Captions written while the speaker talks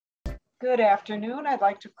Good afternoon. I'd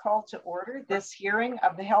like to call to order this hearing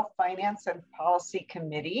of the Health, Finance, and Policy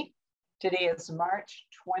Committee. Today is March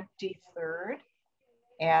 23rd.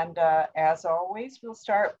 And as always, we'll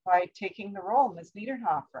start by taking the roll. Ms.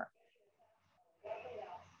 Niederhofer.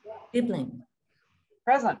 Bibling.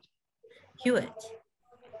 Present. Hewitt.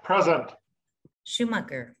 Present.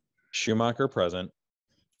 Schumacher. Schumacher, present.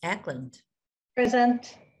 Ackland.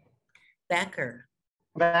 Present. Backer.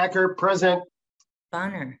 Backer, present.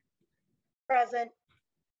 Bonner. Present.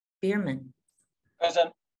 Bierman.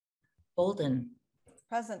 Present. Bolden.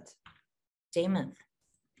 Present. Dameth.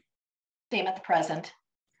 Dameth, present.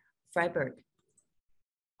 Freiberg.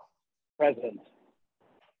 Present.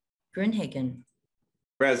 Grunhagen.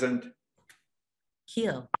 Present.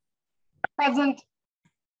 Keel. Present.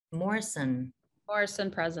 Morrison.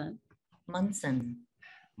 Morrison, present. Munson.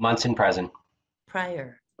 Munson, present.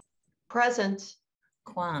 Pryor. Present.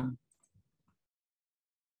 Quam.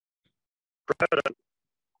 Present.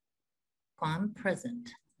 Quam, present.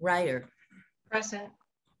 Reyer. Present.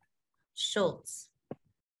 Schultz.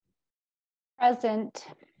 Present.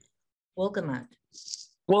 Wolgamott.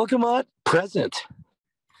 Wolgamott, present.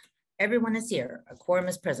 Everyone is here. A quorum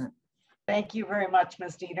is present. Thank you very much,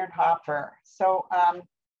 Ms. Niederhofer. So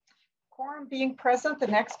quorum being present, the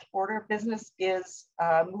next order of business is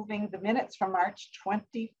moving the minutes from March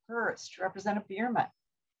 21st. Representative Bierman.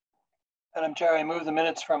 Madam Chair, I move the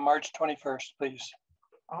minutes from March 21st, please.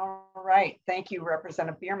 All right, thank you,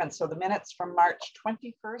 Representative Bierman. So the minutes from March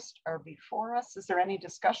 21st are before us. Is there any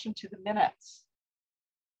discussion to the minutes?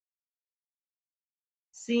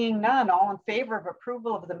 Seeing none, all in favor of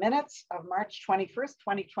approval of the minutes of March 21st,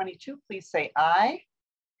 2022, please say aye.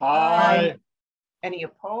 Aye. Any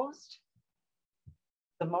opposed?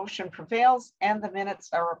 The motion prevails and the minutes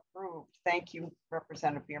are approved. Thank you,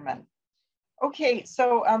 Representative Bierman. Okay,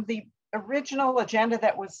 so the original agenda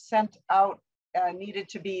that was sent out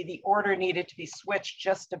the order needed to be switched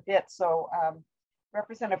just a bit. So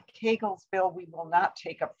Representative Cagle's bill we will not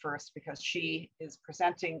take up first because she is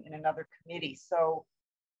presenting in another committee. So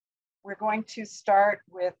we're going to start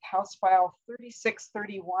with House File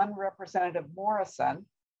 3631, Representative Morrison.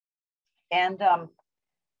 And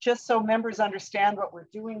just so members understand what we're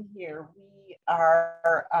doing here, we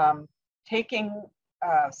are taking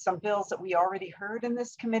some bills that we already heard in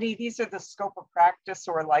this committee. These are the scope of practice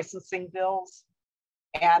or licensing bills.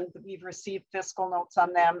 And we've received fiscal notes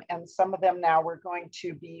on them. And some of them now we're going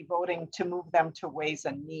to be voting to move them to Ways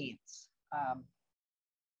and Means.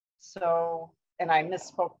 And I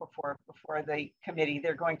misspoke before the committee,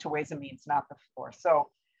 they're going to Ways and Means, not the floor. So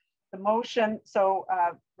the motion,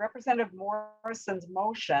 Representative Morrison's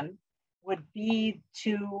motion would be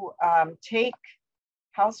to take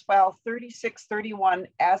House File 3631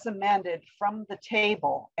 as amended from the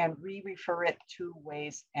table and re-refer it to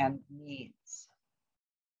Ways and Means.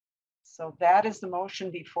 So that is the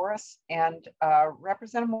motion before us. And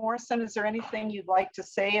Representative Morrison, is there anything you'd like to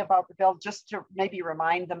say about the bill, just to maybe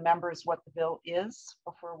remind the members what the bill is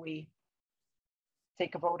before we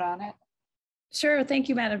take a vote on it? Sure. Thank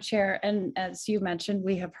you, Madam Chair. And as you mentioned,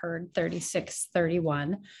 we have heard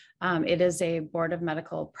 3631. It is a Board of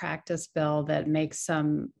Medical Practice bill that makes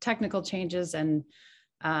some technical changes and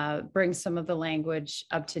brings some of the language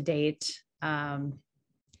up to date.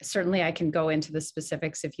 Certainly, I can go into the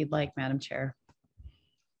specifics if you'd like, Madam Chair.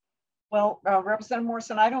 Well, Representative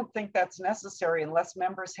Morrison, I don't think that's necessary unless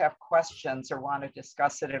members have questions or want to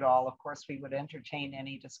discuss it at all. Of course, we would entertain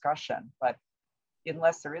any discussion, but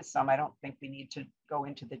unless there is some, I don't think we need to go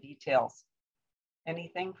into the details.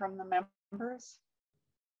 Anything from the members?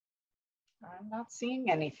 I'm not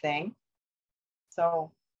seeing anything.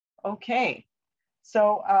 So, okay.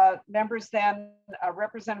 So members then,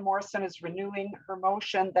 Representative Morrison is renewing her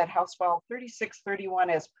motion that House File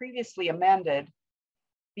 3631 as previously amended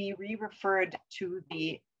be re-referred to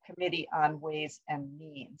the Committee on Ways and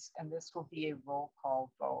Means. And this will be a roll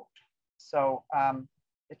call vote. So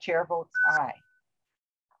the chair votes aye.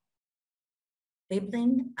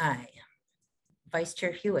 Bibling, aye. Vice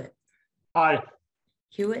Chair Hewitt. Aye.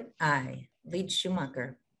 Hewitt, aye. Lead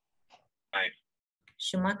Schumacher. Aye.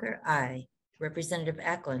 Schumacher, aye. Representative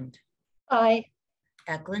Ackland. Aye.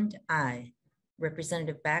 Ackland, aye.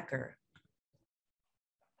 Representative Backer.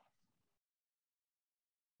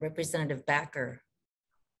 Representative Backer.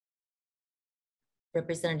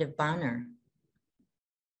 Representative Bonner.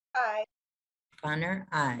 Aye. Bonner,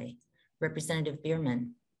 aye. Representative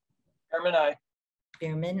Bierman. Bierman, aye.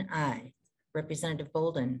 Bierman, aye. Representative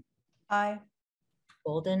Bolden. Aye.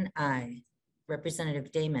 Bolden, aye.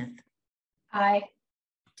 Representative Dameth. Aye.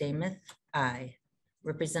 Dameth, aye.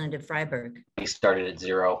 Representative Freiberg. We started at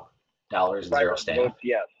 $0 and 0 staff.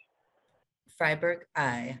 Yes. Freiberg,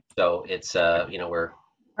 aye. So it's, we're,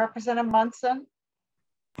 Representative Munson?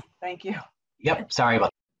 Thank you. yep, sorry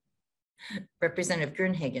about Representative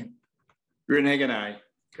Grunhagen. Grunhagen, aye.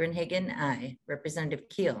 Grunhagen, aye. Representative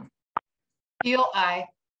Keel. Keel, aye.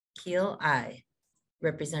 Keel, aye.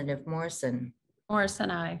 Representative Morrison.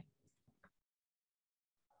 Morrison, I.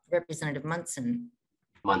 Representative Munson.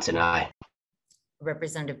 Munson, aye.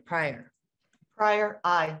 Representative Pryor. Pryor,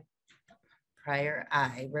 aye. Pryor,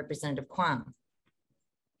 aye. Representative Quam.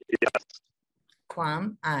 Yes.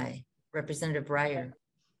 Quam, aye. Representative Reyer.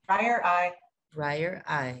 Pryor, aye. Reyer,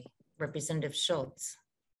 aye. Representative Schultz.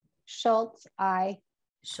 Schultz, aye.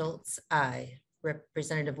 Schultz, aye.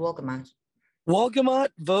 Representative Wolgamott. Wolgamott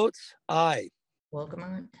votes aye.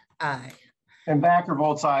 Wolgamott, aye. And Backer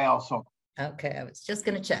votes aye also. Okay, I was just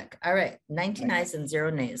going to check. All right, 19 ayes and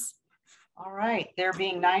 0 nays. All right, there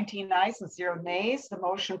being 19 ayes and 0 nays, the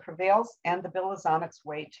motion prevails and the bill is on its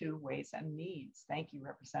way to Ways and Means. Thank you,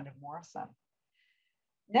 Representative Morrison.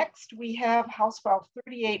 Next, we have House File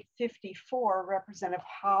 3854, Representative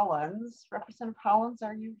Hollins. Representative Hollins,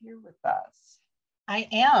 are you here with us? I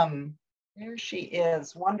am. There she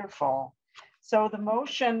is, wonderful. So the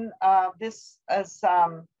motion,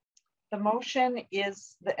 the motion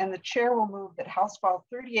is, and the chair will move that House File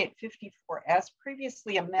 3854 as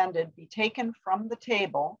previously amended be taken from the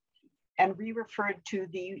table and re-referred to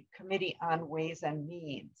the Committee on Ways and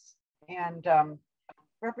Means. And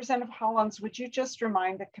Representative Hollins, would you just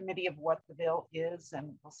remind the committee of what the bill is,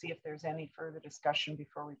 and we'll see if there's any further discussion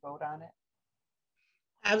before we vote on it.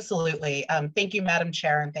 Absolutely. Thank you, Madam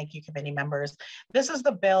Chair, and thank you, committee members. This is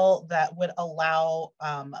the bill that would allow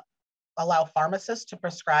pharmacists to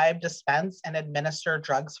prescribe, dispense, and administer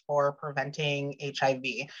drugs for preventing HIV.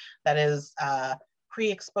 That is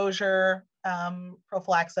pre-exposure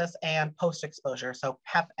prophylaxis and post-exposure, so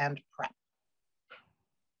PEP and PrEP.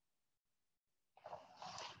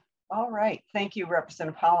 All right, thank you,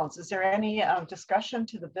 Representative Hollins. Is there any discussion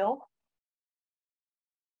to the bill?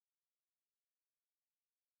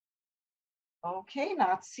 Okay,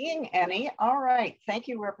 not seeing any. All right, thank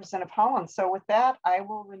you, Representative Hollins. So with that, I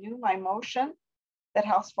will renew my motion that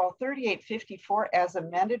House File 3854 as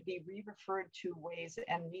amended be re-referred to Ways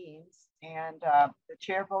and Means, and the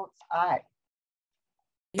chair votes aye.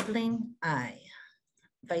 Liebling, aye.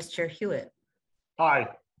 Vice Chair Hewitt. Aye.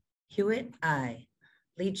 Hewitt, aye.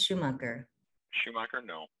 Lead Schumacher. Schumacher,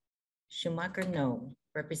 no. Schumacher, no.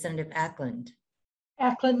 Representative Ackland.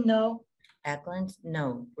 Ackland, no. Ackland,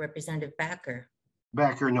 no. Representative Backer.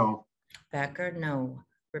 Backer, no. Backer, no.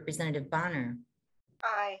 Representative Bonner.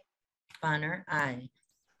 Aye. Bonner, aye.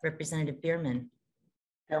 Representative Bierman.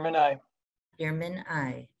 Bierman, aye. Bierman,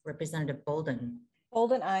 aye. Representative Bolden.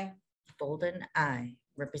 Bolden, aye. Bolden, aye.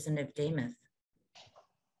 Representative Damuth.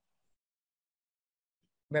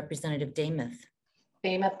 Representative Damuth.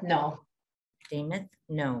 Damuth, no. Damuth,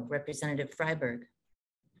 no. Representative Freiberg.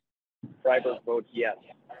 Freiberg votes yes.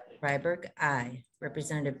 Freiberg, aye.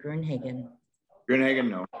 Representative Grunhagen. Grunhagen,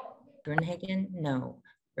 no. Grunhagen, no.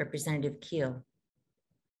 Representative Keel.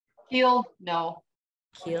 Keel, no.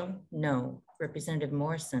 Keel, no. Representative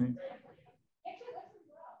Morrison.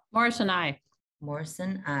 Morrison, I.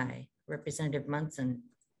 Morrison, aye. Representative Munson.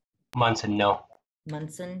 Munson, no.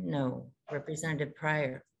 Munson, no. Representative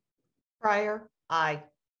Pryor. Pryor, aye.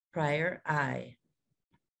 Pryor, aye.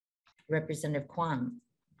 Representative Quam.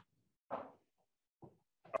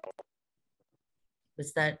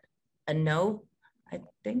 Was that a no, I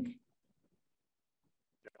think?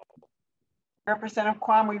 Representative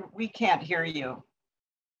Quam, we can't hear you.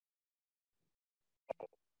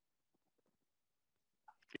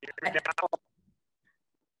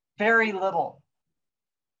 Very little.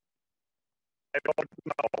 I don't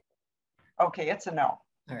know. Okay, it's a no.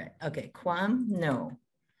 All right, okay, Quam, no.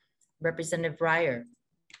 Representative Reyer.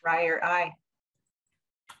 Reyer, aye.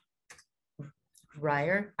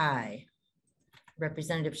 Reyer, aye.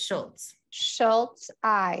 Representative Schultz. Schultz,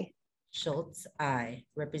 aye. Schultz, aye.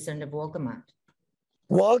 Representative Wolgamott.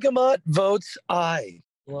 Wolgamott votes aye.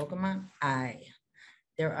 Wolgamott, aye.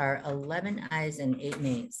 There are 11 ayes and 8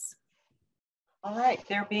 nays. All right,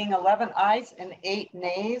 there being 11 ayes and 8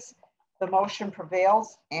 nays, the motion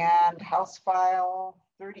prevails and House File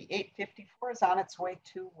 3854 is on its way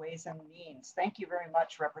to Ways and Means. Thank you very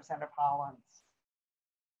much, Representative Hollins.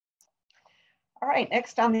 All right,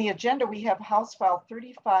 next on the agenda, we have House File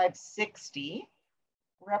 3560.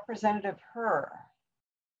 Representative Herr,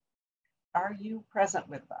 are you present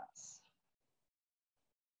with us?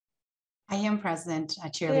 I am present,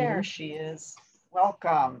 Chair. There she is.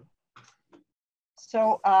 Welcome.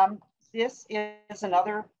 So this is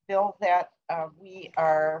another bill that we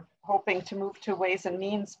are hoping to move to Ways and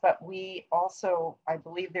Means, but we also, I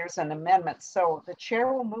believe there's an amendment. So the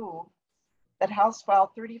chair will move that House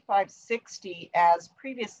File 3560 as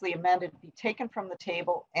previously amended be taken from the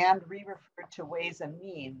table and re-referred to Ways and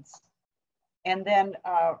Means. And then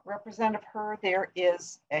Representative Herr, there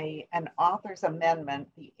is an author's amendment,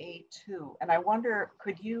 the A2. And I wonder,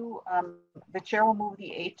 could you, the chair will move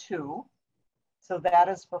the A2. So that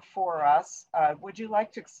is before us. Would you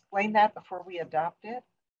like to explain that before we adopt it?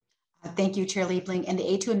 Thank you, Chair Liebling. And the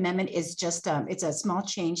A2 amendment is just, it's a small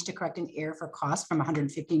change to correct an error for cost from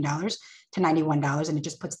 $115 to $91, and it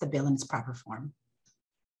just puts the bill in its proper form.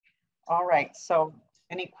 All right, so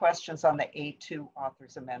any questions on the A2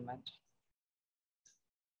 author's amendment?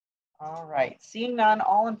 All right, seeing none,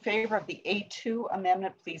 all in favor of the A2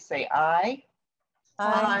 amendment, please say aye.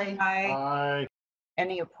 Aye. Aye.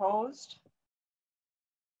 Any opposed?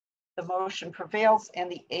 The motion prevails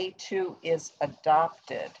and the A2 is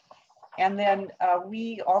adopted. And then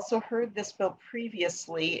we also heard this bill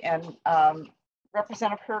previously, and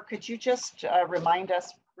Representative Herr, could you just remind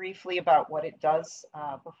us briefly about what it does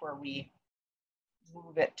before we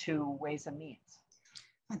move it to Ways and Means?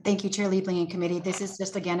 Thank you, Chair Liebling and committee. This is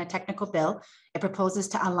just, again, a technical bill. It proposes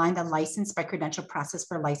to align the license by credential process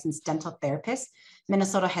for licensed dental therapists.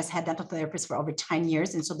 Minnesota has had dental therapists for over 10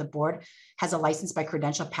 years, and so the board has a license by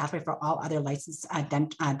credential pathway for all other licensed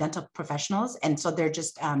dental professionals. And so they're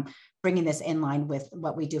just bringing this in line with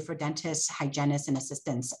what we do for dentists, hygienists, and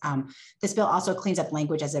assistants. This bill also cleans up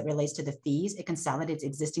language as it relates to the fees. It consolidates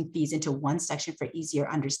existing fees into one section for easier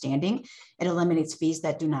understanding. It eliminates fees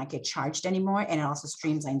that do not get charged anymore, and it also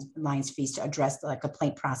streamlines fees to address the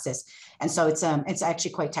complaint process. And so it's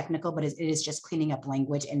actually quite technical, but it is just cleaning up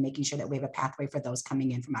language and making sure that we have a pathway for those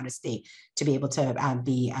coming in from out of state to be able to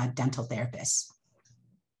be dental therapists.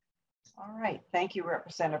 All right, thank you,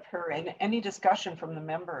 Representative Herr. And any discussion from the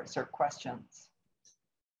members or questions?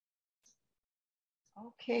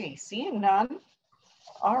 Okay, seeing none.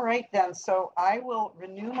 All right then, so I will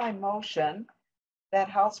renew my motion that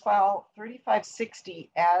House File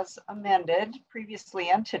 3560 as amended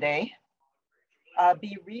previously and today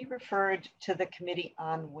be re-referred to the Committee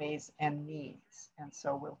on Ways and Means. And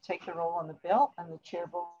so we'll take the roll on the bill and the chair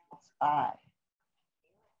votes aye.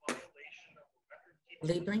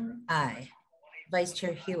 Liebling, aye. Vice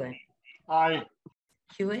Chair Hewitt. Aye.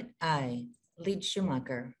 Hewitt, aye. Lead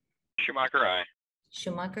Schumacher. Schumacher, aye.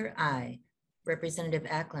 Schumacher, aye. Representative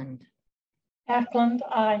Ackland. Ackland,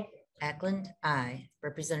 aye. Ackland, aye.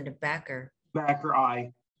 Representative Backer. Backer,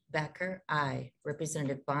 aye. Backer, aye.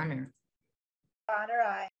 Representative Bonner. Bonner,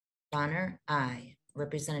 aye. Bonner, aye.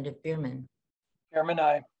 Representative Bierman. Bierman,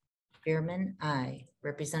 aye. Bierman, aye.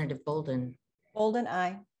 Representative Bolden. Bolden,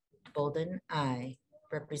 aye. Bolden, aye.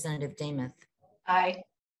 Representative Damuth. Aye.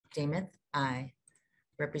 Damuth, aye.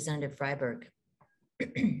 Representative Freiberg.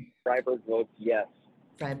 Freiberg votes yes.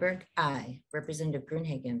 Freiberg, aye. Representative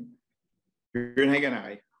Grunhagen. Grunhagen,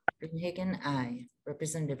 aye. Grunhagen, aye.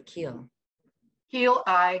 Representative Keel. Keel,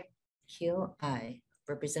 aye. Keel, aye.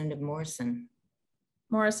 Representative Morrison.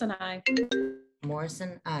 Morrison, aye.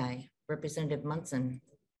 Morrison, aye. Representative Munson.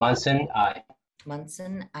 Munson, aye.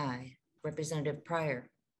 Munson, aye. Representative Pryor.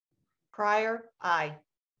 Pryor, aye.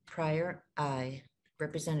 Pryor, aye.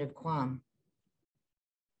 Representative Quam.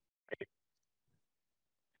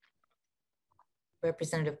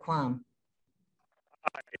 Representative Quam.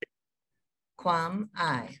 Quam,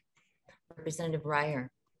 aye. Representative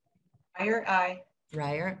Reyer. Reyer, aye.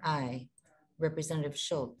 Reyer, aye. Representative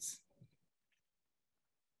Schultz.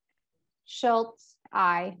 Schultz,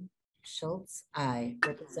 aye. Schultz, aye.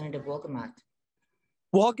 Representative Wolgamott.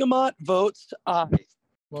 Wolgamott votes aye.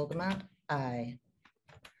 Wolgamott, aye.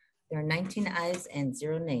 There are 19 ayes and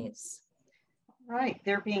 0 nays. All right,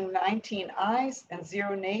 there being 19 ayes and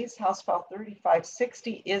 0 nays, House File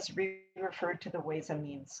 3560 is referred to the Ways and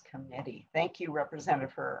Means Committee. Thank you,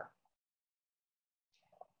 Representative Herr.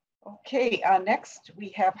 Okay, next we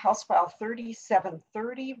have House File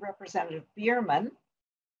 3730, Representative Bierman.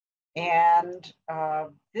 And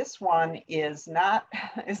this one is not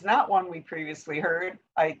one we previously heard,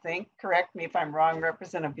 I think. Correct me if I'm wrong,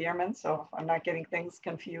 Representative Bierman, so I'm not getting things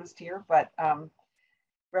confused here, but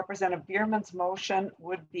Representative Bierman's motion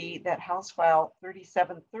would be that House File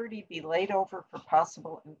 3730 be laid over for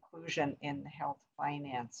possible inclusion in the Health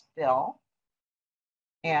Finance Bill.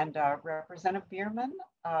 And Representative Bierman,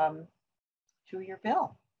 to your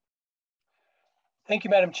bill. Thank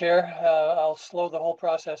you, Madam Chair. I'll slow the whole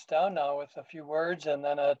process down now with a few words and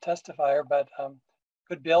then a testifier, but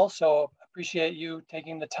good bill. So appreciate you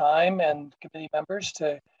taking the time and committee members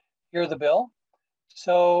to hear the bill.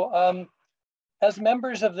 So as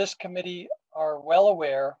members of this committee are well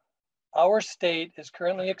aware, Our state is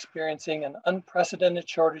currently experiencing an unprecedented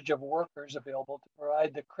shortage of workers available to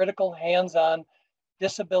provide the critical hands-on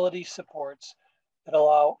disability supports that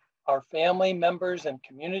allow our family members and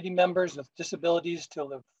community members with disabilities to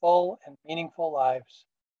live full and meaningful lives.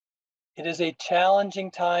 It is a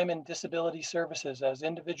challenging time in disability services as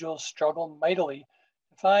individuals struggle mightily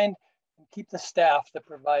to find and keep the staff that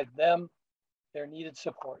provide them their needed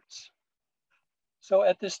supports. So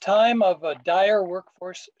at this time of a dire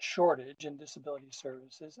workforce shortage in disability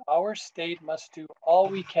services, our state must do all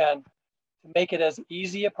we can to make it as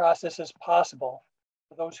easy a process as possible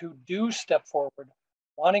for those who do step forward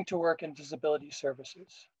wanting to work in disability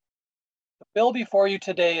services. The bill before you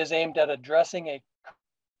today is aimed at addressing a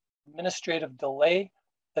administrative delay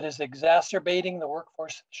that is exacerbating the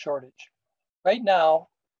workforce shortage. Right now,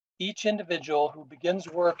 each individual who begins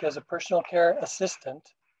work as a personal care assistant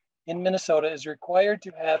in Minnesota is required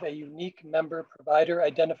to have a unique member provider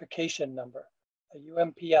identification number, a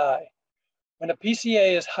UMPI. When a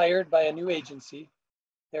PCA is hired by a new agency,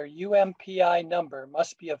 their UMPI number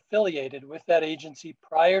must be affiliated with that agency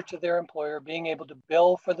prior to their employer being able to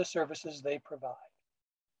bill for the services they provide.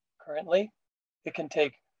 Currently, it can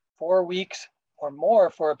take 4 weeks or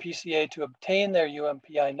more for a PCA to obtain their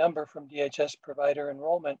UMPI number from DHS Provider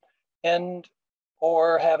Enrollment and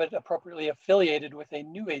or have it appropriately affiliated with a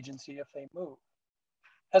new agency if they move.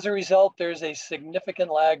 As a result, there's a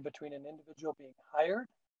significant lag between an individual being hired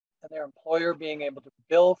and their employer being able to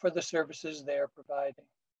bill for the services they are providing.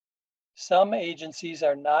 Some agencies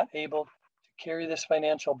are not able to carry this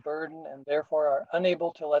financial burden and therefore are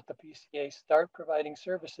unable to let the PCA start providing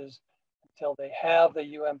services until they have the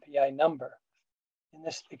UMPI number. In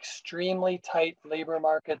this extremely tight labor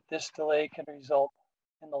market, this delay can result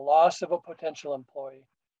in the loss of a potential employee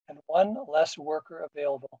and one less worker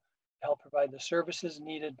available to help provide the services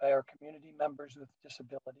needed by our community members with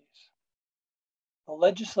disabilities. The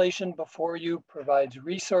legislation before you provides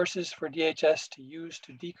resources for DHS to use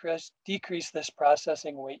to decrease this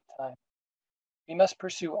processing wait time. We must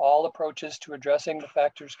pursue all approaches to addressing the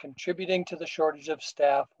factors contributing to the shortage of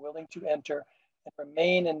staff willing to enter and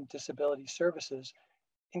remain in disability services,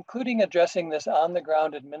 including addressing this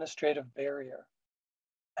on-the-ground administrative barrier.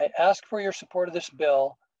 I ask for your support of this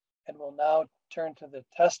bill and will now turn to the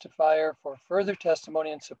testifier for further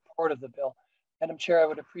testimony in support of the bill. Madam Chair, I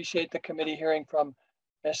would appreciate the committee hearing from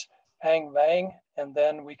Ms. Pang Vang, and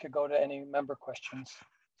then we could go to any member questions.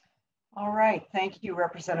 All right, thank you,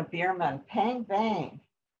 Representative Bierman. Pang Vang,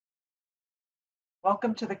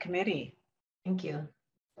 welcome to the committee. Thank you.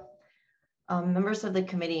 Members of the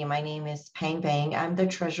committee, my name is Pang Bang. I'm the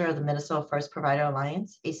treasurer of the Minnesota First Provider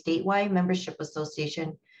Alliance, a statewide membership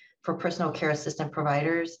association for personal care assistant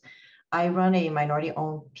providers. I run a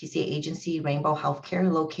minority-owned PCA agency, Rainbow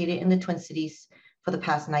Healthcare, located in the Twin Cities for the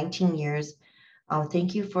past 19 years.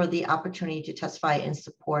 Thank you for the opportunity to testify in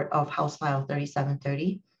support of House File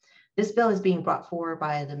 3730. This bill is being brought forward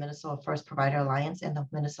by the Minnesota First Provider Alliance and the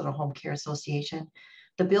Minnesota Home Care Association.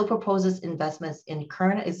 The bill proposes investments in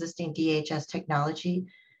current existing DHS technology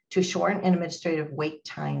to shorten administrative wait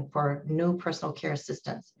time for new personal care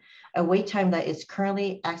assistants, a wait time that is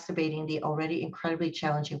currently exacerbating the already incredibly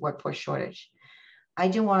challenging workforce shortage. I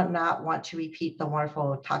do not want to repeat the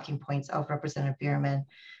wonderful talking points of Representative Bierman.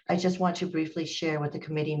 I just want to briefly share with the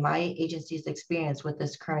committee my agency's experience with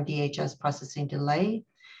this current DHS processing delay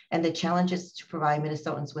and the challenges to provide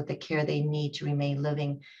Minnesotans with the care they need to remain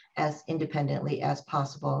living as independently as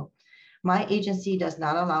possible. My agency does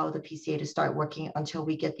not allow the PCA to start working until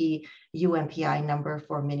we get the UMPI number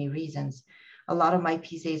for many reasons. A lot of my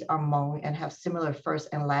PCAs are Hmong and have similar first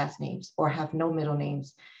and last names or have no middle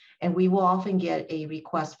names. And we will often get a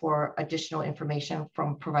request for additional information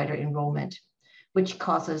from provider enrollment, which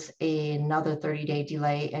causes another 30-day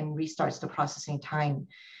delay and restarts the processing time.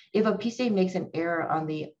 If a PCA makes an error on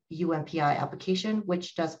the UMPI application,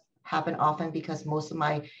 which does happen often because most of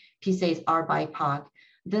my PCAs are BIPOC,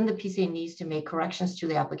 then the PCA needs to make corrections to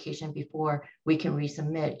the application before we can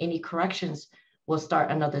resubmit. Any corrections will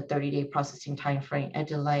start another 30-day processing time frame and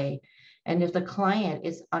delay. And if the client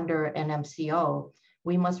is under an MCO,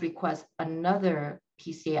 we must request another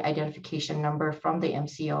PCA identification number from the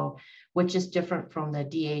MCO, which is different from the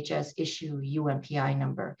DHS issue UMPI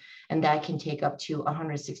number. And that can take up to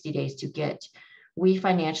 160 days to get. We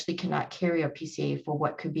financially cannot carry a PCA for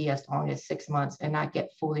what could be as long as 6 months and not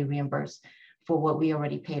get fully reimbursed for what we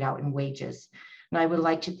already paid out in wages. And I would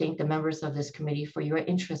like to thank the members of this committee for your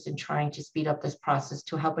interest in trying to speed up this process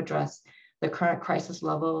to help address the current crisis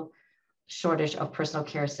level shortage of personal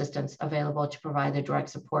care assistants available to provide the direct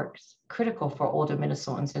support critical for older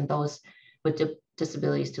Minnesotans and those with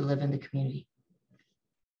disabilities to live in the community.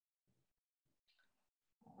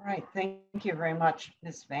 All right, thank you very much,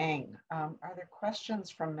 Ms. Vang. Are there questions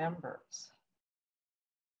from members?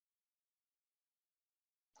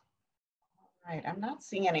 All right, I'm not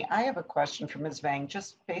seeing any. I have a question for Ms. Vang,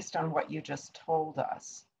 just based on what you just told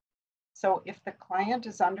us. So if the client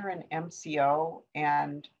is under an MCO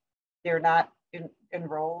and they're not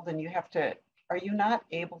enrolled and you have to, are you not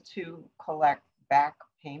able to collect back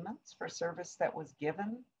payments for service that was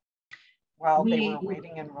given while they were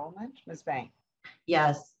awaiting enrollment? Ms. Vang?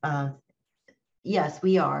 Yes, yes,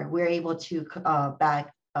 we are. We're able to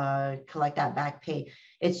collect that back pay.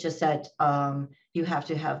 It's just that you have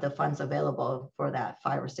to have the funds available for that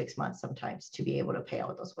 5 or 6 months sometimes to be able to pay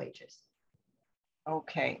out those wages.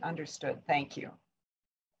 Okay, understood. Thank you.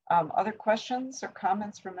 Other questions or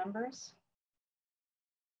comments from members?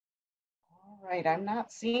 All right, I'm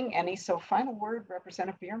not seeing any. So final word,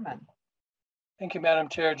 Representative Bierman. Thank you, Madam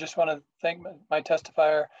Chair. Just want to thank my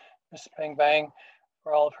testifier, Ms. Peng Bang,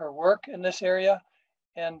 for all of her work in this area,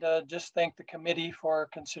 and just thank the committee for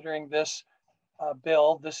considering this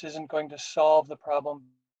bill. This isn't going to solve the problem,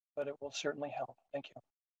 but it will certainly help. Thank you.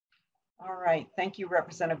 All right, thank you,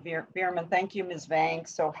 Representative Bierman. Thank you, Ms. Vang.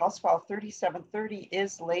 So House File 3730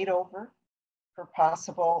 is laid over for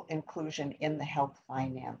possible inclusion in the health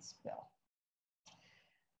finance bill.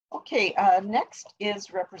 Okay, next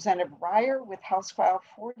is Representative Reyer with House File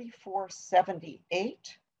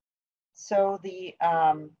 4478. So the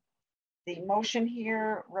motion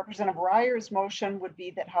here, Representative Reyer's motion would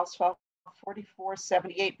be that House File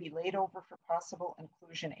 4478 be laid over for possible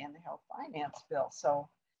inclusion in the health finance bill. So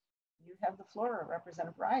you have the floor,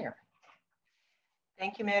 Representative Reyer.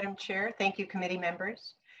 Thank you, Madam Chair. Thank you, committee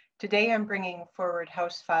members. Today I'm bringing forward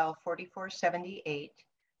House File 4478,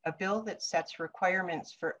 a bill that sets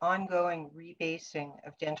requirements for ongoing rebasing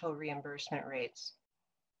of dental reimbursement rates.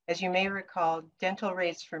 As you may recall, dental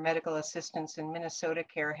rates for medical assistance in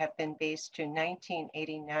MinnesotaCare have been based to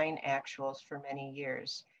 1989 actuals for many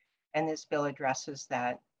years, and this bill addresses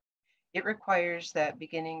that. It requires that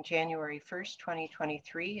beginning January 1st,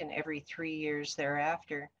 2023 and every 3 years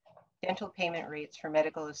thereafter, dental payment rates for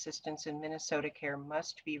medical assistance in MinnesotaCare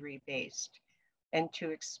must be rebased. And to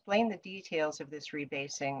explain the details of this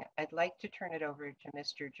rebasing, I'd like to turn it over to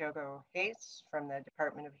Mr. Jogo Hayes from the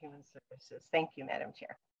Department of Human Services. Thank you, Madam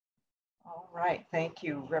Chair. All right, thank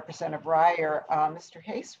you, Representative Reyer. Mr.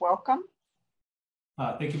 Hayes, welcome.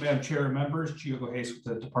 Thank you, Madam Chair and members. Jogo Hayes with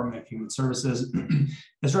the Department of Human Services.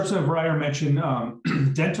 As Representative Reyer mentioned,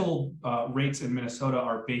 dental rates in Minnesota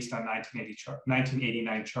are based on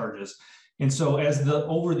 1989 charges. And so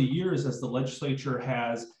over the years, as the legislature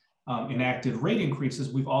has enacted rate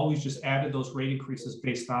increases, we've always just added those rate increases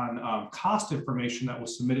based on cost information that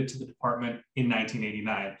was submitted to the department in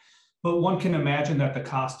 1989. But one can imagine that the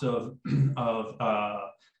cost of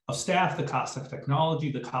staff, the cost of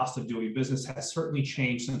technology, the cost of doing business has certainly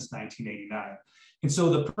changed since 1989. And so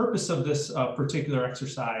the purpose of this particular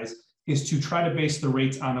exercise is to try to base the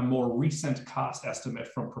rates on a more recent cost estimate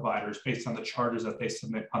from providers based on the charges that they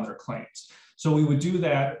submit on their claims. So we would do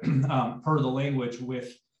that per the language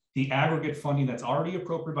with the aggregate funding that's already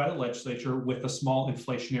appropriated by the legislature with a small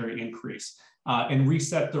inflationary increase. And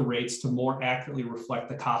reset the rates to more accurately reflect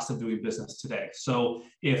the cost of doing business today. So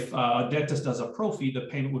if a dentist does a pro fee, the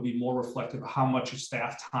payment would be more reflective of how much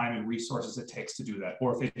staff time and resources it takes to do that.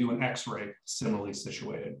 Or if they do an x-ray, similarly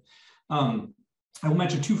situated. I will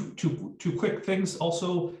mention two quick things.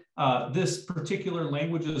 Also, this particular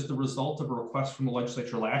language is the result of a request from the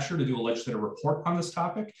legislature last year to do a legislative report on this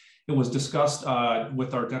topic. It was discussed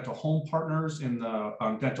with our dental home partners in the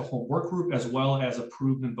dental home work group, as well as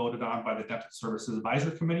approved and voted on by the Dental Services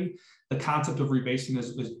Advisory Committee. The concept of rebasing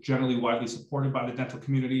is generally widely supported by the dental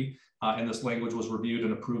community, and this language was reviewed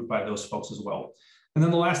and approved by those folks as well. And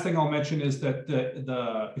then the last thing I'll mention is that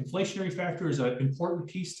the inflationary factor is an important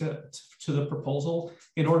piece to the proposal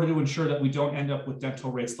in order to ensure that we don't end up with dental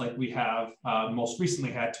rates like we have most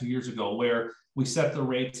recently had 2 years ago, where we set the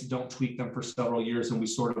rates, don't tweak them for several years, and we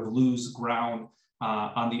sort of lose ground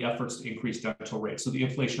on the efforts to increase dental rates. So the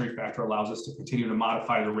inflationary factor allows us to continue to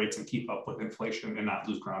modify the rates and keep up with inflation and not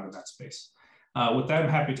lose ground in that space. With that, I'm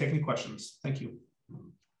happy to take any questions. Thank you.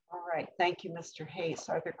 All right, thank you, Mr. Hayes.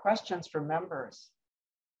 Are there questions for members?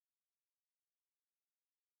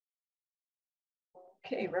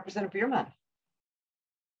 Okay, Representative Bierman.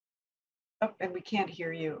 Oh, and we can't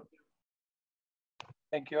hear you.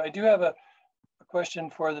 Thank you. I do have a question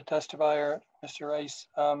for the testifier, Mr. Rice.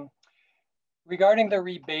 Regarding the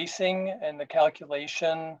rebasing and the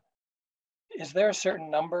calculation, is there a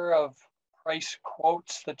certain number of price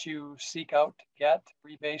quotes that you seek out to get,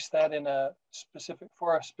 rebase that in a specific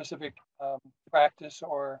practice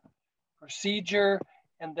or procedure?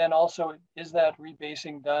 And then also, is that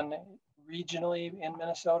rebasing done regionally in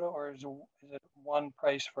Minnesota, or is it one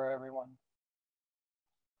price for everyone?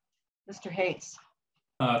 Mr. Hayes.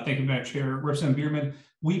 Thank you, Madam Chair. Representative Bierman,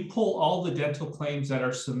 we pull all the dental claims that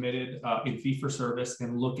are submitted in fee-for-service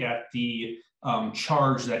and look at the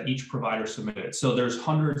charge that each provider submitted. So there's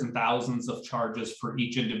hundreds and thousands of charges for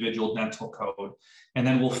each individual dental code. And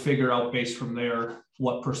then we'll figure out based from there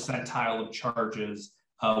what percentile of charges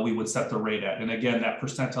we would set the rate at. And again, that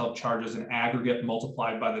percentile of charges in aggregate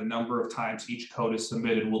multiplied by the number of times each code is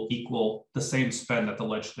submitted will equal the same spend that the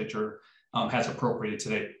legislature has appropriated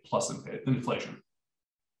today plus inflation.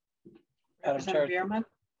 Madam Chair, Bierman.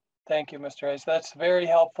 thank you, Mr. Hayes. That's very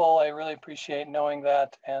helpful. I really appreciate knowing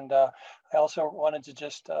that. And I also wanted to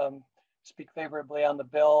just speak favorably on the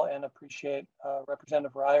bill and appreciate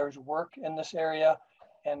Representative Reyer's work in this area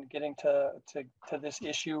and getting to this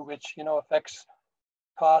issue, which, you know, affects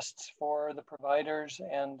costs for the providers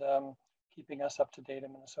and keeping us up to date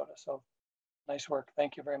in Minnesota. So nice work.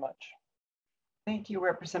 Thank you very much. Thank you,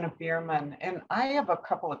 Representative Bierman. And I have a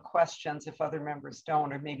couple of questions if other members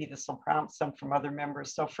don't, or maybe this will prompt some from other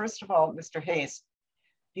members. So first of all, Mr. Hayes,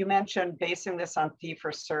 you mentioned basing this on fee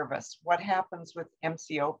for service. What happens with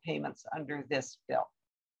MCO payments under this bill?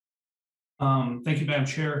 Thank you, Madam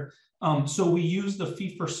Chair. So we use the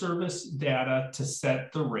fee for service data to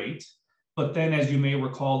set the rate. But then, as you may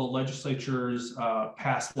recall, the legislatures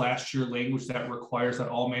passed last year language that requires that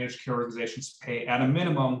all managed care organizations pay at a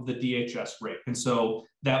minimum the DHS rate. And so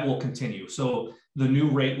that will continue. So the new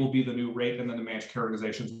rate will be the new rate, and then the managed care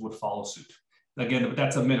organizations would follow suit. Again, but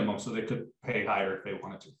that's a minimum, so they could pay higher if they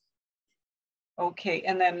wanted to. Okay,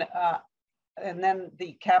 and then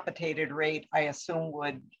the capitated rate, I assume,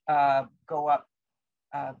 would go up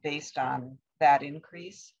based on that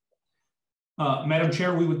increase? Madam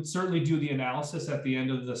Chair, we would certainly do the analysis at the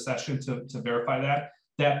end of the session to verify that.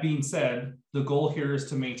 That being said, the goal here is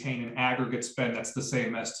to maintain an aggregate spend that's the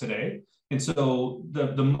same as today. And so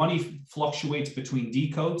the money fluctuates between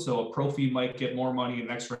D codes. So a pro fee might get more money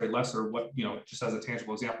and X-ray less, or what, you know, just as a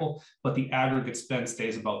tangible example, but the aggregate spend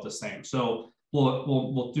stays about the same. So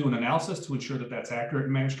we'll do an analysis to ensure that that's accurate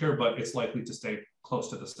in managed care, but it's likely to stay close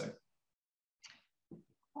to the same.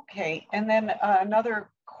 Okay, and then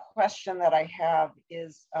another question that I have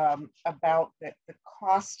is about the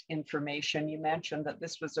cost information. You mentioned that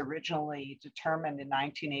this was originally determined in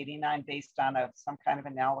 1989 based on some kind of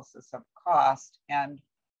analysis of cost. And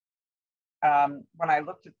when I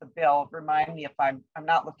looked at the bill, remind me if I'm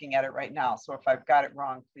not looking at it right now. So if I've got it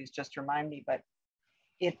wrong, please just remind me. But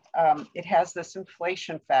it has this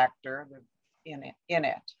inflation factor in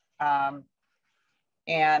it.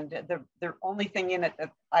 And the only thing in it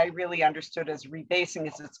that I really understood as rebasing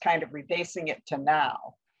is it's kind of rebasing it to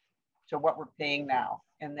now, to what we're paying now.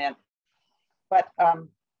 And then, but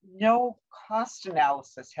no cost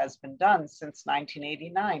analysis has been done since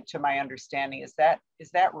 1989, to my understanding. Is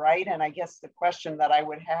that right? And I guess the question that I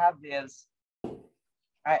would have is,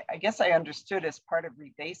 I guess I understood as part of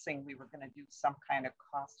rebasing, we were going to do some kind of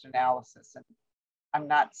cost analysis, and I'm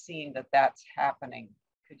not seeing that that's happening.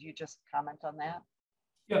 Could you just comment on that?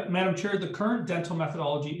 Yeah, Madam Chair, the current dental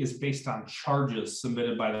methodology is based on charges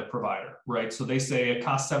submitted by the provider, right? So they say it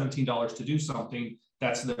costs $17 to do something,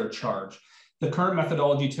 that's their charge. The current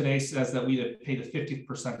methodology today says that we pay the 50th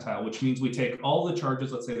percentile, which means we take all the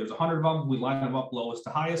charges, let's say there's 100 of them, we line them up lowest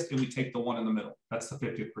to highest, and we take the one in the middle. That's the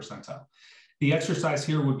 50th percentile. The exercise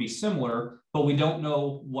here would be similar, but we don't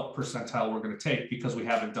know what percentile we're going to take because we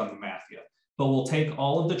haven't done the math yet. But we'll take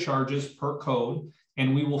all of the charges per code,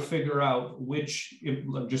 and we will figure out which,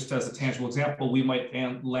 just as a tangible example, we might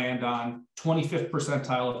land on 25th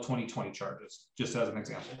percentile of 2020 charges, just as an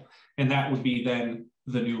example. And that would be then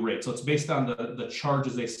the new rate. So it's based on the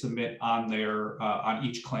charges they submit on their on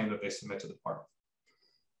each claim that they submit to the department.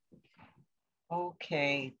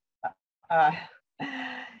 Okay.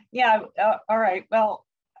 Yeah, all right. Well,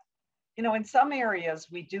 you know, in some areas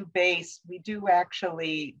we do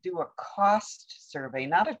actually do a cost survey,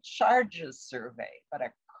 not a charges survey, but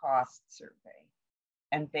a cost survey,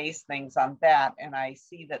 and base things on that. And I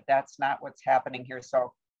see that that's not what's happening here.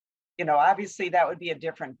 So, you know, obviously that would be a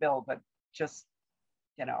different bill, but just,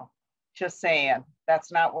 you know, just saying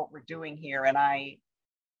that's not what we're doing here. And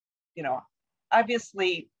you know,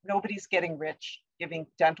 obviously nobody's getting rich giving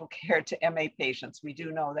dental care to MA patients. We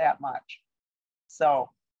do know that much. So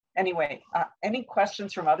anyway, any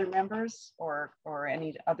questions from other members or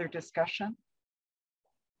any other discussion?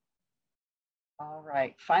 All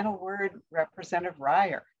right, final word, Representative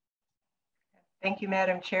Reyer. Thank you,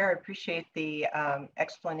 Madam Chair. I appreciate the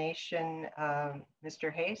explanation,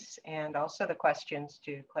 Mr. Hayes, and also the questions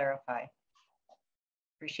to clarify.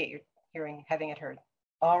 Appreciate your having it heard.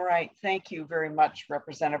 All right, thank you very much,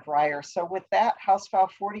 Representative Reyer. So with that, House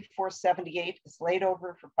File 4478 is laid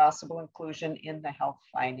over for possible inclusion in the Health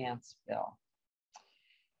Finance Bill.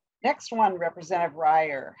 Next one, Representative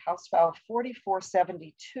Reyer, House File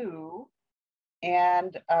 4472.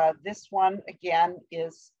 And this one again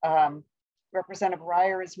is Representative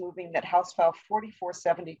Reyer is moving that House File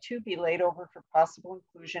 4472 be laid over for possible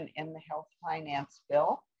inclusion in the Health Finance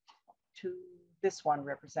Bill. To this one,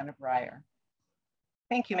 Representative Reyer.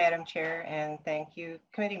 Thank you, Madam Chair, and thank you,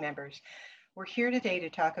 committee members. We're here today to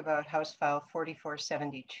talk about House File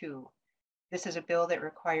 4472. This is a bill that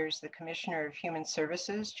requires the Commissioner of Human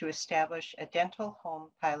Services to establish a dental home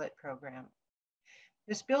pilot program.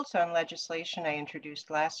 This builds on legislation I introduced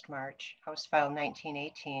last March, House File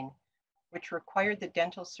 1918, which required the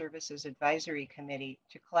Dental Services Advisory Committee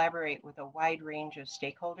to collaborate with a wide range of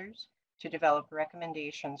stakeholders to develop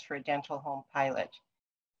recommendations for a dental home pilot.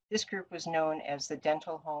 This group was known as the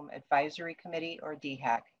Dental Home Advisory Committee, or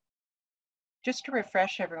DHAC. Just to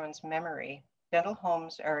refresh everyone's memory, dental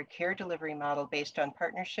homes are a care delivery model based on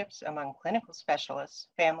partnerships among clinical specialists,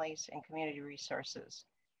 families, and community resources.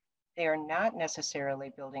 They are not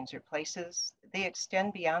necessarily buildings or places. They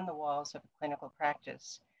extend beyond the walls of a clinical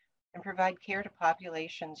practice and provide care to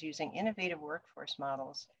populations using innovative workforce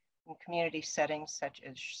models in community settings such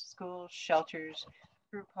as schools, shelters,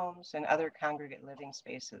 group homes, and other congregate living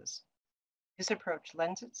spaces. This approach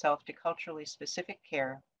lends itself to culturally specific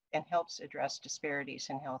care and helps address disparities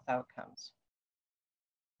in health outcomes.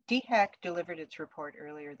 DHAC delivered its report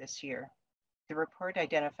earlier this year. The report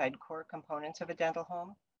identified core components of a dental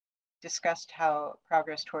home, discussed how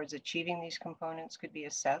progress towards achieving these components could be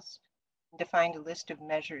assessed, and defined a list of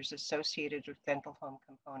measures associated with dental home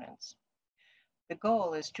components. The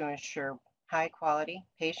goal is to ensure high quality,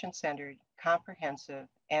 patient-centered, comprehensive,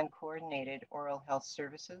 and coordinated oral health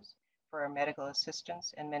services for our medical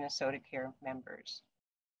assistants and MinnesotaCare members.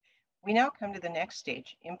 We now come to the next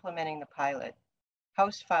stage, implementing the pilot.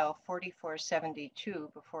 House File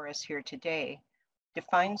 4472 before us here today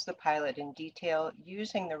defines the pilot in detail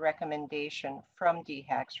using the recommendation from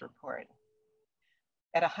DHAC's report.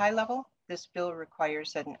 At a high level, this bill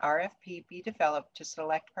requires that an RFP be developed to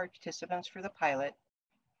select participants for the pilot,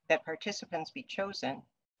 that participants be chosen,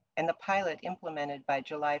 and the pilot implemented by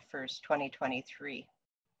July 1st, 2023.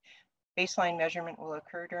 Baseline measurement will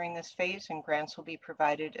occur during this phase, and grants will be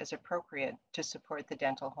provided as appropriate to support the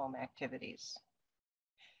dental home activities.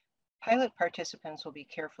 Pilot participants will be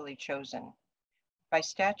carefully chosen. By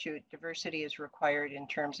statute, diversity is required in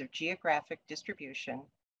terms of geographic distribution,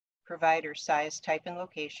 provider size, type, and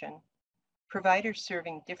location, providers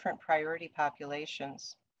serving different priority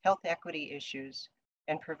populations, health equity issues,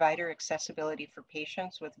 and provider accessibility for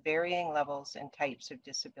patients with varying levels and types of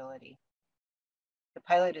disability. The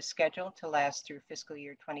pilot is scheduled to last through fiscal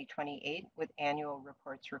year 2028 with annual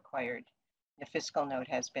reports required. The fiscal note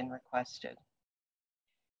has been requested.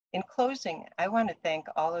 In closing, I want to thank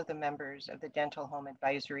all of the members of the Dental Home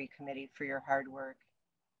Advisory Committee for your hard work.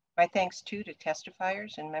 My thanks too to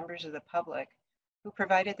testifiers and members of the public who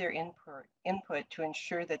provided their input to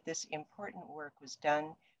ensure that this important work was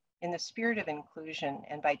done in the spirit of inclusion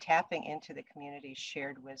and by tapping into the community's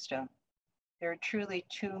shared wisdom. There are truly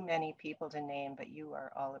too many people to name, but you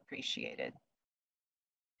are all appreciated.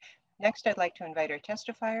 Next, I'd like to invite our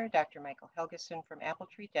testifier, Dr. Michael Helgeson from Apple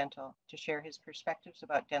Tree Dental, to share his perspectives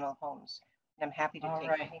about dental homes. And I'm happy to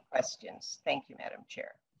take any questions. Thank you, Madam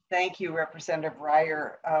Chair. Thank you, Representative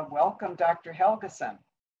Reyer. Welcome, Dr. Helgeson.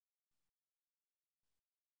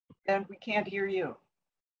 And we can't hear you.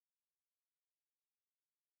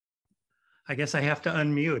 I guess I have to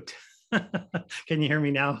unmute. Can you hear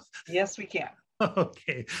me now? Yes, we can.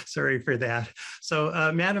 Okay, sorry for that.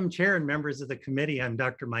 So Madam Chair and members of the committee, I'm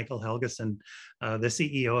Dr. Michael Helgeson, the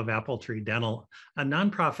CEO of Apple Tree Dental, a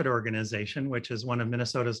nonprofit organization, which is one of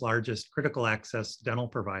Minnesota's largest critical access dental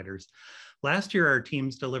providers. Last year, our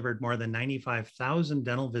teams delivered more than 95,000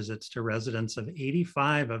 dental visits to residents of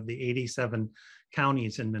 85 of the 87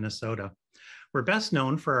 counties in Minnesota. We're best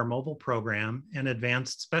known for our mobile program and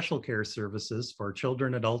advanced special care services for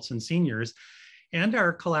children, adults, and seniors, and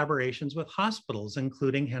our collaborations with hospitals,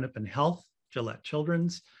 including Hennepin Health, Gillette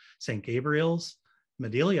Children's, St. Gabriel's,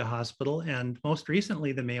 Medelia Hospital, and most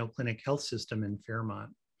recently, the Mayo Clinic Health System in Fairmont.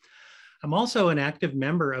 I'm also an active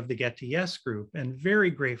member of the Get to Yes group and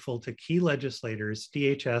very grateful to key legislators,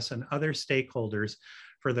 DHS, and other stakeholders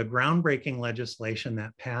for the groundbreaking legislation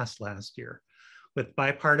that passed last year. With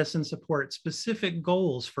bipartisan support, specific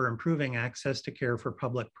goals for improving access to care for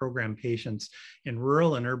public program patients in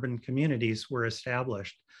rural and urban communities were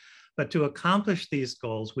established. But to accomplish these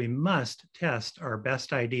goals, we must test our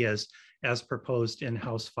best ideas as proposed in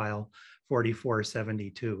House File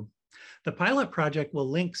 4472. The pilot project will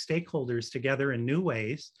link stakeholders together in new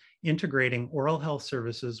ways, integrating oral health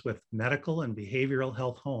services with medical and behavioral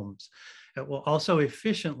health homes. It will also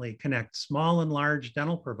efficiently connect small and large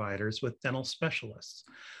dental providers with dental specialists.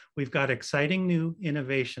 We've got exciting new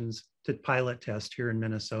innovations to pilot test here in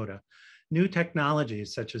Minnesota. New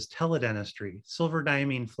technologies such as teledentistry, silver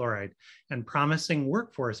diamine fluoride, and promising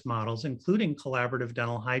workforce models, including collaborative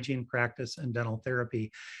dental hygiene practice and dental therapy,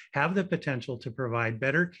 have the potential to provide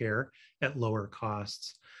better care at lower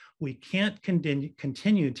costs. We can't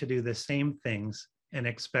continue to do the same things and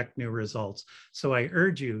expect new results. So I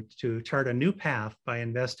urge you to chart a new path by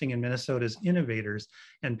investing in Minnesota's innovators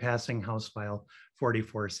and passing House File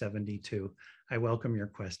 4472. I welcome your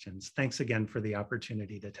questions. Thanks again for the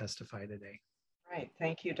opportunity to testify today. Right,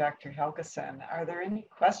 thank you, Dr. Helgeson. Are there any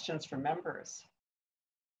questions from members?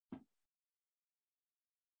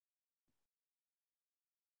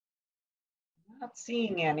 Not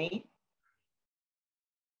seeing any.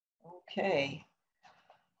 Okay.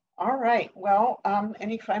 All right, well,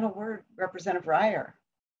 any final word, Representative Reyer?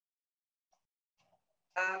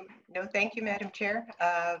 No, thank you, Madam Chair.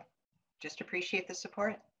 Just appreciate the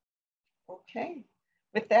support. Okay,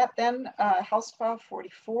 with that then, House File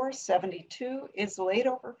 4472 is laid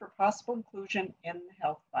over for possible inclusion in the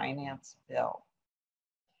Health Finance Bill.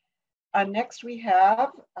 Next we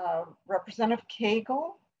have Representative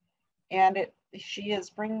Cagle, and she is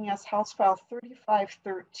bringing us House File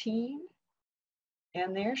 3513.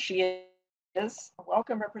 And there she is.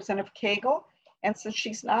 Welcome, Representative Cagle. And since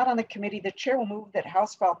she's not on the committee, the chair will move that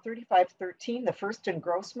House File 3513, the first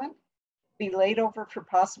engrossment, be laid over for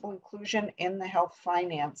possible inclusion in the Health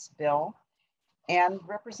Finance Bill. And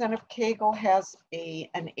Representative Cagle has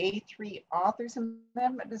an A3 authors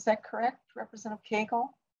amendment. Is that correct, Representative Cagle?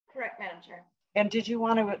 Correct, Madam Chair. And did you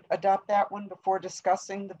want to adopt that one before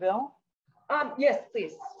discussing the bill? Yes,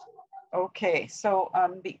 please. Okay, so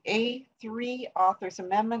the A3 authors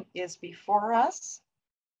amendment is before us.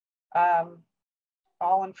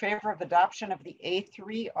 All in favor of adoption of the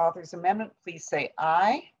A3 authors amendment, please say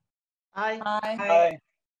aye. Aye. Aye.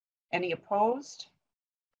 Any opposed?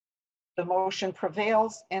 The motion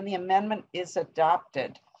prevails and the amendment is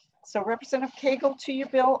adopted. So Representative Cagle, to your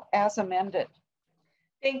bill as amended.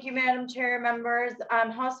 Thank you, Madam Chair, members.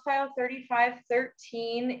 House File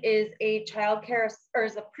 3513 is a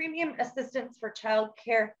is a premium assistance for child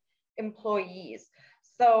care employees.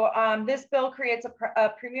 So this bill creates a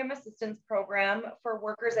premium assistance program for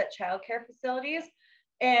workers at child care facilities.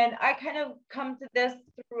 And I kind of come to this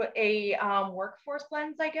through a workforce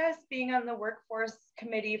lens, I guess, being on the workforce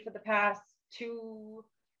committee for the past 2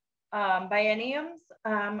 bienniums.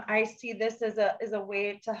 I see this as a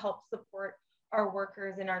way to help support our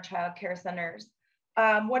workers in our child care centers.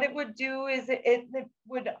 What it would do is it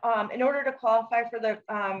would, in order to qualify for the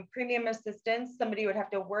premium assistance, somebody would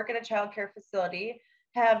have to work at a child care facility,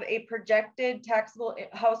 have a projected taxable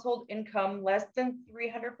household income less than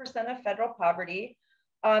 300% of federal poverty.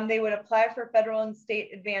 They would apply for federal and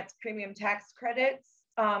state advanced premium tax credits,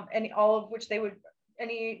 any of which they would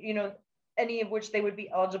be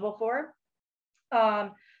eligible for.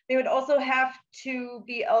 They would also have to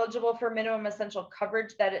be eligible for minimum essential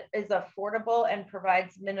coverage that is affordable and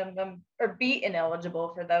provides minimum, or be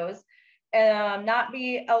ineligible for those, not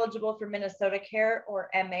be eligible for MinnesotaCare or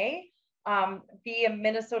MA, be a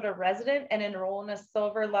Minnesota resident and enroll in a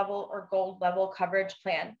silver level or gold level coverage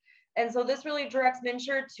plan. And so this really directs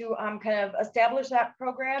MNsure to kind of establish that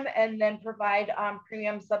program and then provide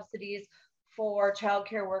premium subsidies for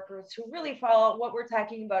childcare workers who really fall, what we're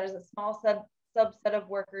talking about is a small subset of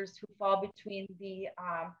workers who fall between the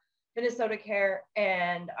MinnesotaCare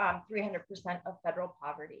and 300% of federal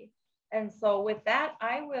poverty. And so with that,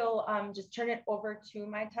 I will just turn it over to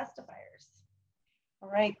my testifiers. All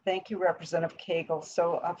right, thank you, Representative Cagle.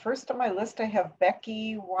 So first on my list, I have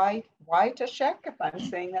Becky Wojtaszek, if I'm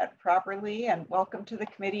saying that properly, and welcome to the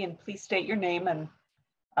committee, and please state your name and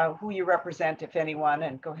who you represent, if anyone,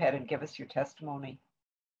 and go ahead and give us your testimony.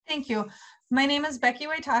 Thank you. My name is Becky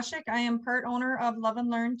Wojtaszek. I am part owner of Love and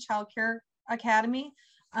Learn Child Care Academy,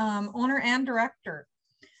 owner and director.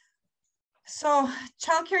 So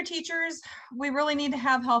childcare teachers, we really need to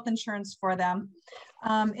have health insurance for them.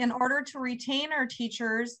 In order to retain our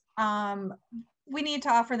teachers, we need to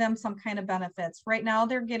offer them some kind of benefits. Right now,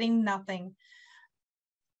 they're getting nothing.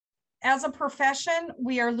 As a profession,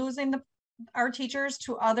 we are losing our teachers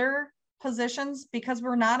to other positions because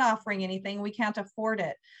we're not offering anything. We can't afford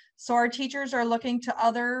it. So our teachers are looking to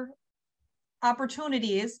other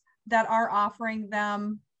opportunities that are offering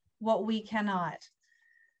them what we cannot.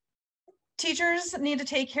 Teachers need to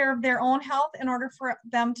take care of their own health in order for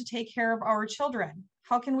them to take care of our children.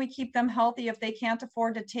 How can we keep them healthy if they can't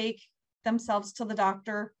afford to take themselves to the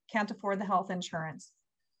doctor, can't afford the health insurance?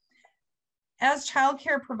 As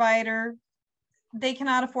childcare provider, they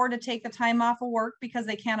cannot afford to take the time off of work because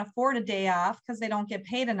they can't afford a day off because they don't get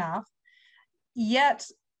paid enough. Yet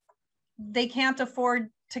they can't afford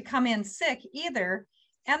to come in sick either,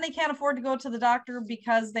 and they can't afford to go to the doctor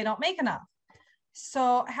because they don't make enough.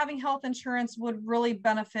 So having health insurance would really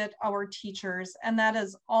benefit our teachers, and that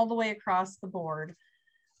is all the way across the board.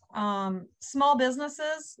 Small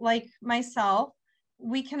businesses like myself,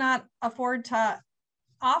 we cannot afford to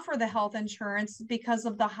offer the health insurance because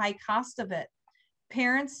of the high cost of it.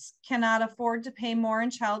 Parents cannot afford to pay more in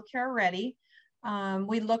childcare already.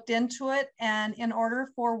 We looked into it, and in order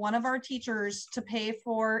for one of our teachers to pay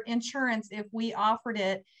for insurance, if we offered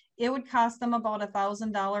it, it would cost them about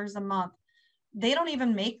 $1,000 a month. They don't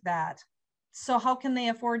even make that. So how can we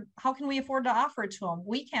afford to offer it to them?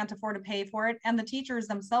 We can't afford to pay for it, and the teachers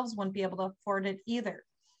themselves wouldn't be able to afford it either.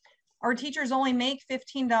 Our teachers only make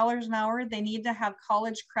 $15 an hour. They need to have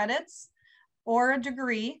college credits or a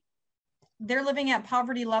degree. They're living at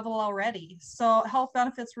poverty level already. So health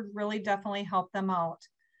benefits would really definitely help them out.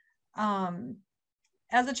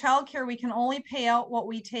 As a child care, we can only pay out what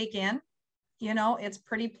we take in. You know, it's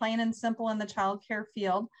pretty plain and simple in the child care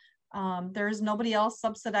field. There's nobody else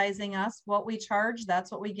subsidizing us. What we charge,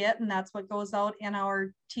 that's what we get, and that's what goes out in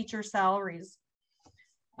our teacher salaries.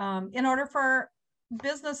 In order for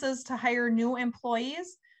businesses to hire new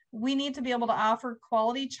employees, we need to be able to offer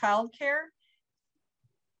quality child care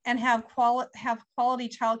and have quality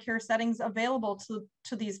child care settings available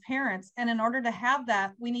to these parents. And in order to have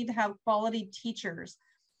that, we need to have quality teachers.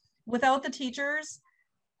 Without the teachers,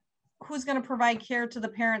 who's going to provide care to the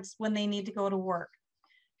parents when they need to go to work?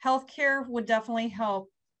 Healthcare would definitely help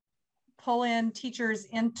pull in teachers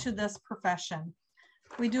into this profession.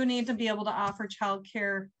 We do need to be able to offer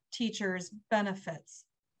childcare teachers benefits.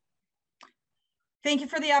 Thank you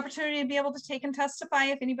for the opportunity to be able to take and testify.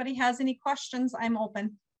 If anybody has any questions, I'm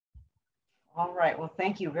open. All right, well,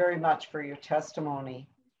 thank you very much for your testimony.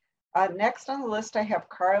 Next on the list, I have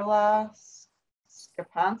Carla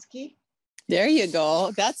Skapansky. There you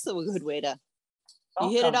go. That's a good way to, you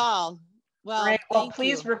hit it all. Well, great. Well, thank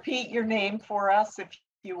please you. Repeat your name for us if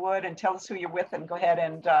you would, and tell us who you're with, and go ahead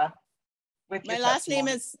and with your My last name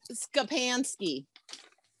testimony. is Skapansky.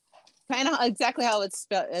 Kind of exactly how it's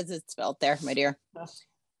spelled, as it's spelled there, my dear.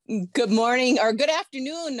 Good morning or good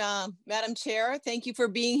afternoon, Madam Chair. Thank you for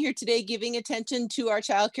being here today, giving attention to our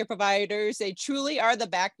child care providers. They truly are the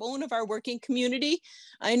backbone of our working community.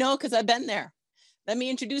 I know because I've been there. Let me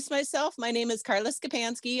introduce myself. My name is Carla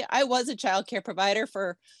Skapansky. I was a child care provider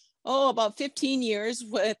for about 15 years.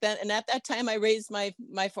 And at that time, I raised my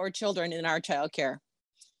 4 children in our child care.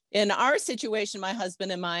 In our situation, my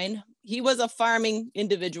husband and mine, he was a farming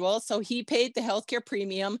individual, so he paid the healthcare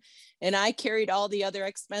premium and I carried all the other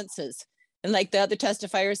expenses. And like the other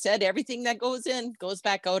testifier said, everything that goes in goes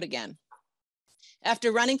back out again.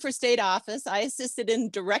 After running for state office, I assisted in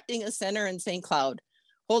directing a center in St. Cloud,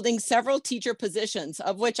 holding several teacher positions,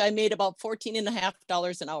 of which I made about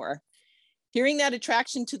 $14.50 an hour. Hearing that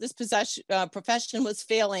attraction to this profession was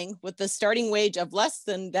failing with the starting wage of less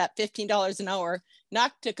than that $15 an hour,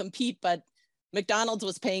 not to compete, but McDonald's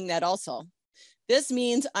was paying that also. This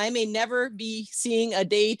means I may never be seeing a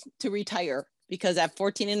day to retire because at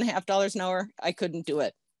 $14.50 an hour, I couldn't do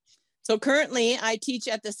it. So currently I teach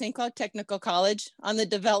at the St. Cloud Technical College on the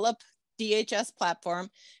Develop DHS platform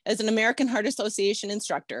as an American Heart Association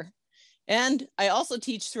instructor. And I also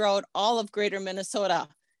teach throughout all of Greater Minnesota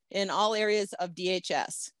in all areas of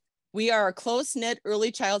DHS. We are a close-knit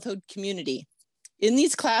early childhood community. In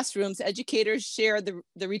these classrooms, educators share the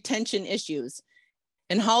retention issues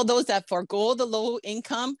and how those that forego the low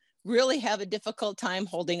income really have a difficult time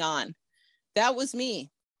holding on. That was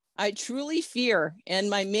me. I truly fear, and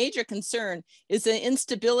my major concern is the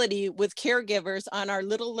instability with caregivers on our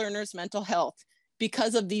little learners' mental health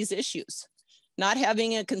because of these issues, not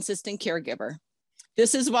having a consistent caregiver.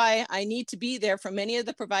 This is why I need to be there for many of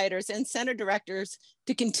the providers and center directors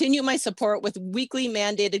to continue my support with weekly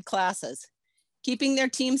mandated classes, keeping their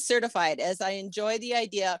teams certified as I enjoy the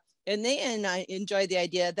idea, and I enjoy the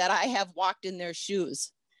idea that I have walked in their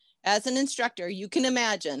shoes. As an instructor, you can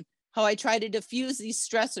imagine how I try to diffuse these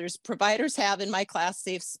stressors providers have in my class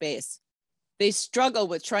safe space. They struggle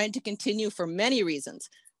with trying to continue for many reasons,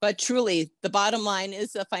 but truly the bottom line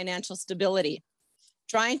is the financial stability,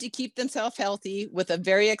 trying to keep themselves healthy with a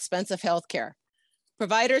very expensive healthcare.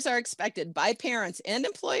 Providers are expected by parents and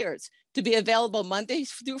employers to be available Monday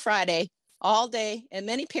through Friday, all day, and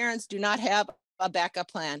many parents do not have a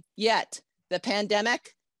backup plan. Yet, the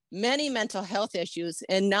pandemic, many mental health issues,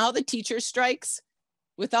 and now the teacher strikes.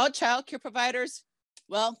 Without childcare providers,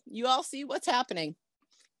 well, you all see what's happening.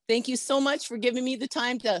 Thank you so much for giving me the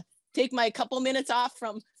time to take my couple minutes off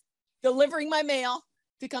from delivering my mail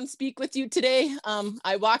to come speak with you today.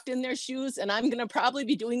 I walked in their shoes, and I'm gonna probably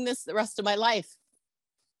be doing this the rest of my life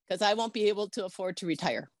because I won't be able to afford to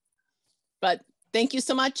retire. But thank you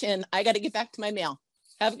so much, and I got to get back to my mail.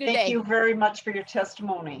 Have a good day. Thank you very much for your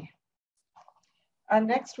testimony.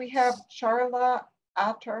 Next, we have Charla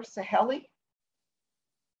Atar-Saheli.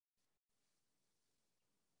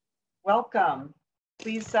 Welcome.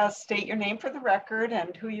 Please state your name for the record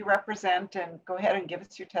and who you represent, and go ahead and give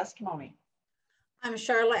us your testimony. I'm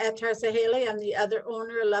Charla Atar-Saheli. I'm the other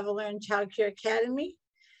owner of Level Learn Child Care Academy.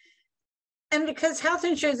 And because health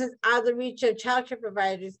insurance is out of the reach of childcare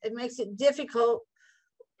providers, it makes it difficult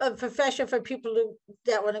a profession for people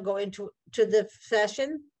that want to go into the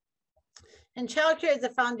profession. And childcare is the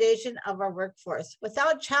foundation of our workforce.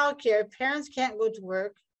 Without childcare, parents can't go to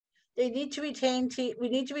work. They need to retain we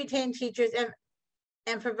need to retain teachers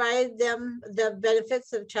and provide them the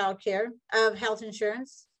benefits of childcare, of health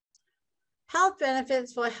insurance. Health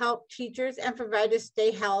benefits will help teachers and providers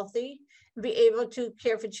stay healthy and be able to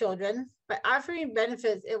care for children. By offering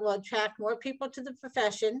benefits, it will attract more people to the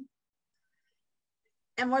profession,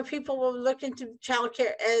 and more people will look into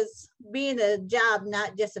childcare as being a job,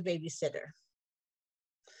 not just a babysitter.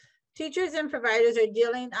 Teachers and providers are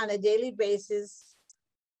dealing on a daily basis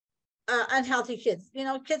unhealthy kids. You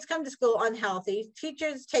know, kids come to school unhealthy.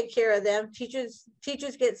 Teachers take care of them. Teachers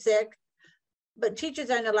get sick, but teachers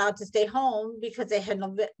aren't allowed to stay home because they have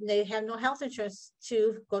no health insurance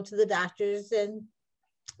to go to the doctors and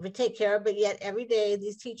take care of. But yet every day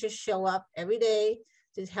these teachers show up every day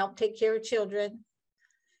to help take care of children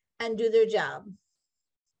and do their job.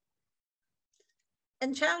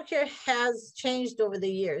 And childcare has changed over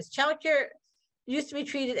the years. Childcare used to be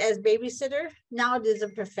treated as babysitter. Now it is a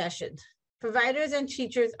profession. Providers and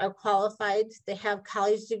teachers are qualified. They have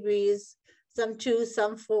college degrees, some 2,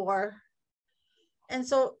 some 4. And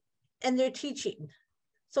they're teaching.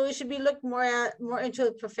 So it should be looked more into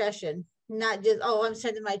a profession, not just, oh, I'm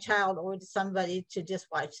sending my child over to somebody to just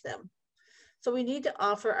watch them. So we need to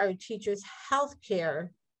offer our teachers health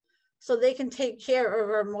care so they can take care of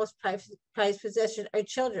our most prized possession, our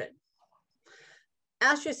children.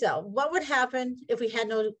 Ask yourself, what would happen if we had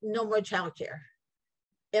no more childcare?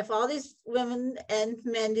 If all these women and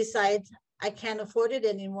men decide, I can't afford it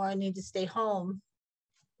anymore, I need to stay home,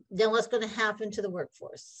 then what's going to happen to the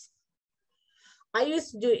workforce? I used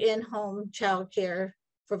to do in-home childcare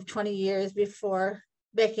for 20 years before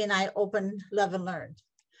Becky and I opened Love and Learn.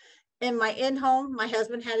 In my in-home, my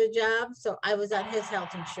husband had a job, so I was on his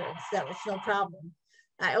health insurance. That was no problem.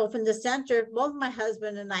 I opened the center. Both my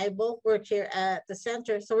husband and I both work here at the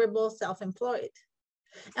center, so we're both self-employed.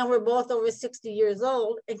 And we're both over 60 years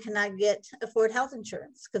old and cannot afford health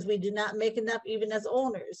insurance because we do not make enough even as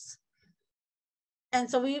owners. And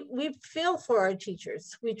so we feel for our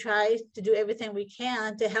teachers. We try to do everything we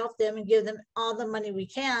can to help them and give them all the money we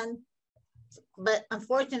can. But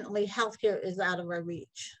unfortunately, healthcare is out of our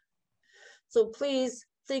reach. So please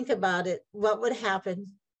think about it. What would happen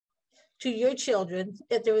to your children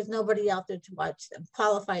if there was nobody out there to watch them?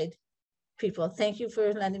 Qualified people. Thank you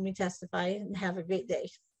for letting me testify and have a great day.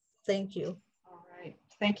 Thank you. All right.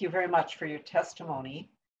 Thank you very much for your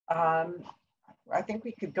testimony. I think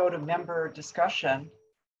we could go to member discussion.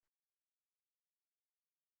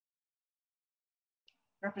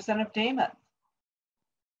 Representative Damon.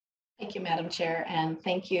 Thank you, Madam Chair, and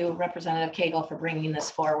thank you, Representative Cagle, for bringing this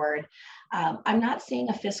forward. I'm not seeing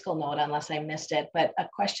a fiscal note unless I missed it, but a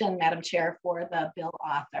question, Madam Chair, for the bill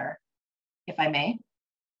author, if I may.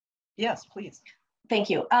 Yes, please. Thank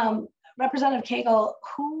you. Representative Cagle,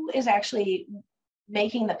 who is actually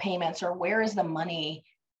making the payments, or where is the money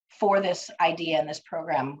for this idea and this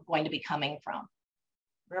program going to be coming from?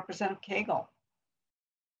 Representative Cagle.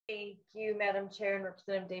 Thank you, Madam Chair and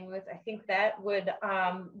Representative Damowitz. I think that would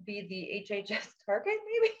be the HHS target,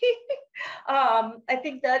 maybe. I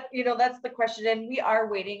think that, that's the question. And we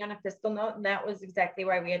are waiting on a fiscal note, and that was exactly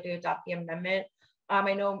why we had to adopt the amendment.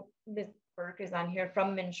 I know Ms. Burke is on here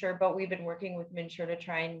from MinnesotaCare, but we've been working with MinnesotaCare to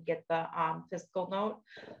try and get the fiscal note.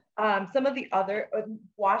 Some of the other,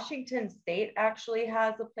 Washington State actually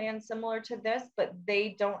has a plan similar to this, but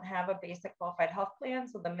they don't have a basic qualified health plan,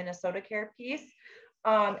 so the MinnesotaCare piece.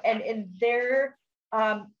 And in their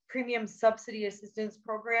premium subsidy assistance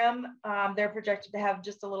program, they're projected to have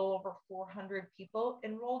just a little over 400 people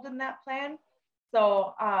enrolled in that plan.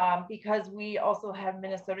 So because we also have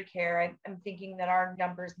MinnesotaCare, I'm thinking that our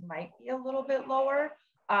numbers might be a little bit lower,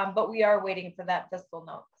 but we are waiting for that fiscal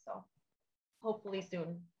note. So hopefully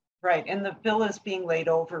soon. Right, and the bill is being laid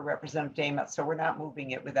over, Representative Dameth, so we're not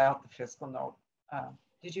moving it without the fiscal note.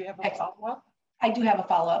 Did you have a follow-up? I do have a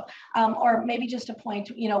follow-up, or maybe just a point.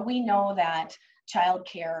 You know, we know that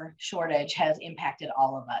childcare shortage has impacted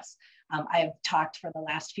all of us. I've talked for the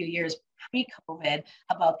last few years pre-COVID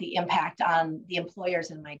about the impact on the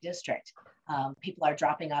employers in my district. People are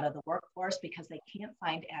dropping out of the workforce because they can't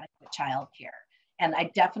find adequate childcare. And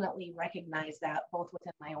I definitely recognize that both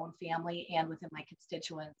within my own family and within my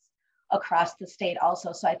constituents across the state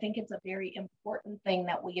also. So I think it's a very important thing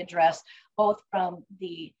that we address both from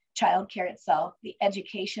the childcare itself, the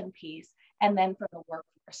education piece, and then from the workforce.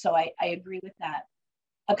 So I agree with that.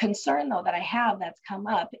 A concern though that I have that's come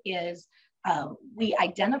up is we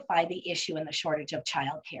identify the issue in the shortage of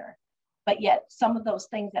childcare, but yet some of those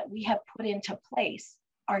things that we have put into place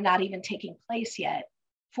are not even taking place yet.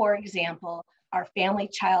 For example, our family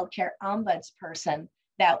childcare ombudsperson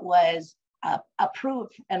that was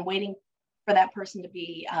approved and waiting for that person to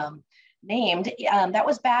be named, that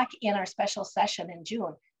was back in our special session in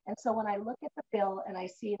June. And so when I look at the bill and I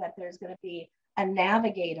see that there's going to be a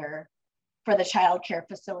navigator for the childcare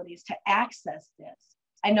facilities to access this,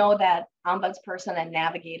 I know that ombudsperson and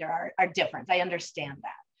navigator are different. I understand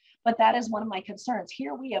that. But that is one of my concerns.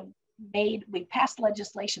 Here we passed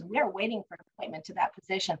legislation. We are waiting for an appointment to that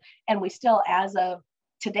position. And we still, as of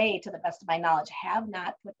today, to the best of my knowledge, have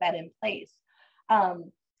not put that in place.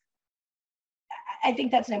 I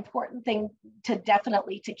think that's an important thing to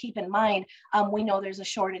definitely to keep in mind. We know there's a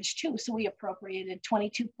shortage too. So we appropriated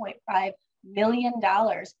 $22.5 million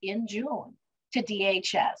in June to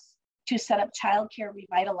DHS to set up childcare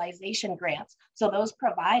revitalization grants. So those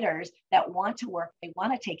providers that want to work, they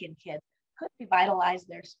want to take in kids, could revitalize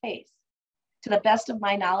their space. To the best of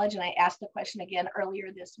my knowledge, and I asked the question again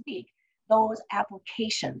earlier this week, those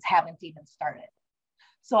applications haven't even started.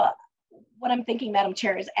 So what I'm thinking, Madam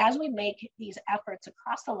Chair, is as we make these efforts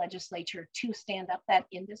across the legislature to stand up that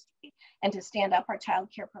industry and to stand up our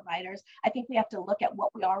childcare providers, I think we have to look at what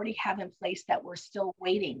we already have in place that we're still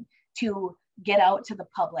waiting to get out to the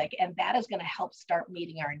public, and that is going to help start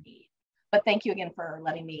meeting our need. But thank you again for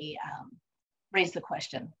letting me raise the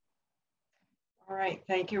question. All right,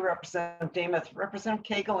 thank you, Representative Dameth. Representative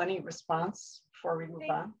Cagle, any response before we move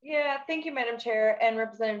on? Yeah, thank you, Madam Chair and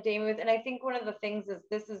Representative Dameth. And I think one of the things is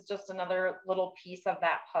this is just another little piece of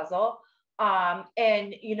that puzzle.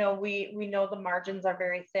 And you know, we know the margins are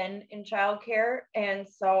very thin in childcare, and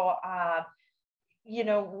so you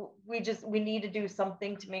know, we need to do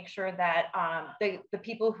something to make sure that the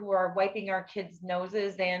people who are wiping our kids'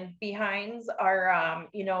 noses and behinds are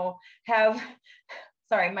you know, have.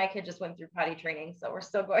 Sorry, my kid just went through potty training, so we're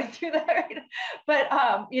still going through that, right? But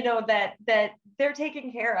you know, that they're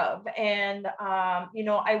taken care of, and you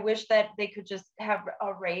know, I wish that they could just have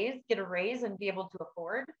get a raise, and be able to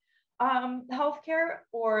afford healthcare,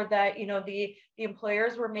 or that, you know, the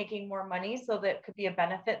employers were making more money, so that could be a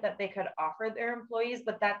benefit that they could offer their employees.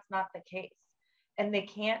 But that's not the case, and they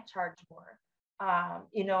can't charge more.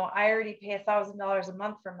 You know, I already pay $1,000 a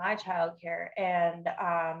month for my childcare, and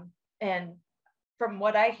from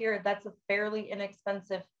what I hear, that's a fairly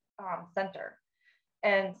inexpensive center.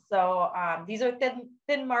 And so these are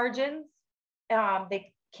thin margins.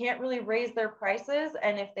 They can't really raise their prices.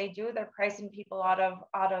 And if they do, they're pricing people out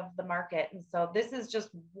of the market. And so this is just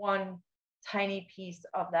one tiny piece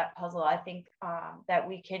of that puzzle, I think, that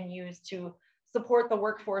we can use to support the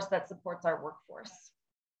workforce that supports our workforce.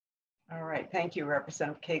 All right, thank you,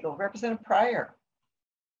 Representative Cagle. Representative Pryor.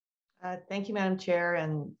 Thank you, Madam Chair,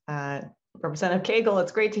 and Representative Cagle,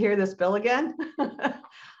 it's great to hear this bill again.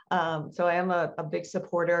 So I am a big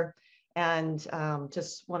supporter, and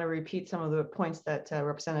just want to repeat some of the points that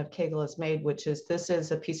Representative Cagle has made, which is this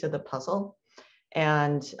is a piece of the puzzle.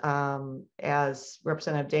 And as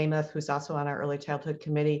Representative Dameth, who's also on our early childhood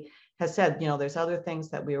committee, has said, you know, there's other things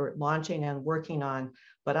that we were launching and working on,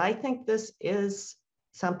 but I think this is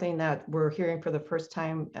something that we're hearing for the first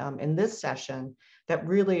time in this session that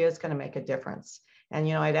really is going to make a difference. And,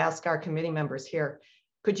 you know, I'd ask our committee members here,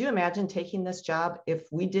 could you imagine taking this job if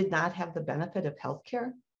we did not have the benefit of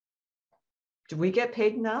healthcare? Do we get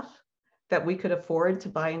paid enough that we could afford to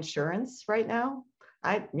buy insurance right now?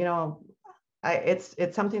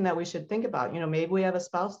 It's something that we should think about. You know, maybe we have a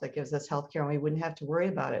spouse that gives us healthcare and we wouldn't have to worry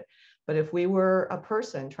about it. But if we were a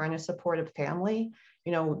person trying to support a family,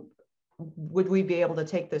 you know, would we be able to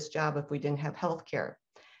take this job if we didn't have healthcare?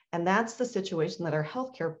 And that's the situation that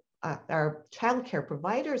our childcare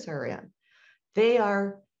providers are in. They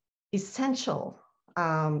are essential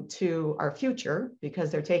to our future,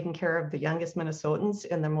 because they're taking care of the youngest Minnesotans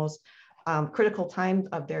in the most critical time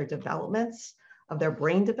of their developments, of their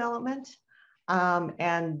brain development.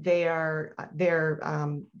 And they're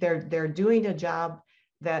doing a job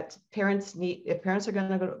that parents need. If parents are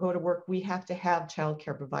going to go to work, we have to have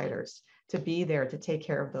childcare providers to be there to take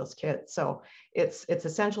care of those kids. So it's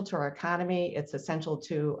essential to our economy. It's essential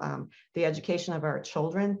to the education of our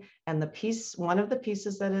children. And one of the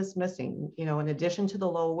pieces that is missing, you know, in addition to the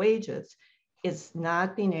low wages, is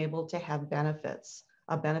not being able to have benefits,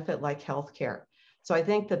 a benefit like healthcare. So I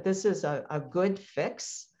think that this is a good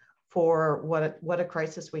fix for what a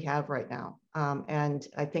crisis we have right now. And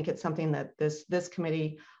I think it's something that this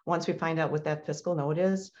committee, once we find out what that fiscal note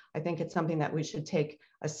is, I think it's something that we should take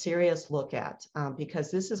a serious look at,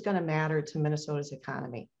 because this is going to matter to Minnesota's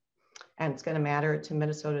economy, and it's going to matter to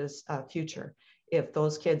Minnesota's future if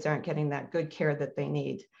those kids aren't getting that good care that they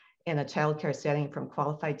need in a childcare setting from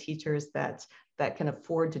qualified teachers that can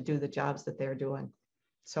afford to do the jobs that they're doing.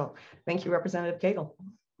 So thank you, Representative Cagle.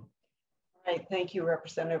 All right, thank you,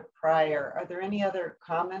 Representative Pryor. Are there any other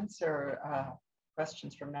comments or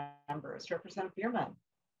questions from members? Representative Bierman.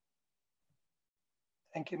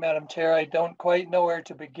 Thank you, Madam Chair. I don't quite know where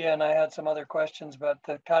to begin. I had some other questions, but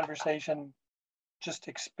the conversation just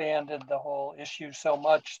expanded the whole issue so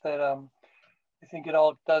much that I think it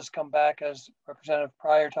all does come back, as Representative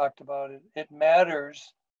Pryor talked about it. It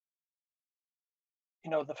matters,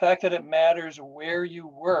 you know, the fact that it matters where you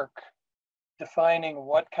work, defining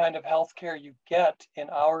what kind of healthcare you get in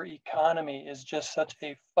our economy is just such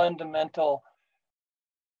a fundamental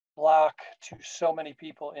block to so many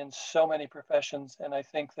people in so many professions. And I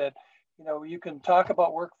think that, you know, you can talk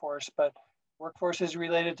about workforce, but workforce is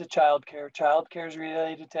related to childcare. Childcare is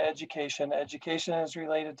related to education. Education is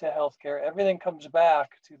related to healthcare. Everything comes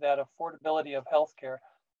back to that affordability of healthcare.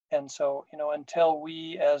 And so, you know, until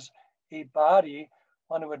we as a body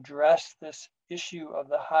want to address this issue of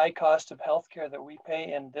the high cost of healthcare that we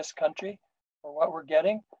pay in this country for what we're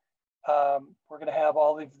getting, we're going to have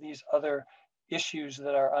all of these other issues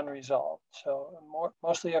that are unresolved. So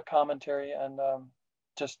mostly a commentary, and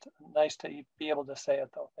just nice to be able to say it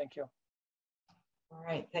though. Thank you. All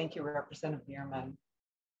right, thank you, Representative Bierman.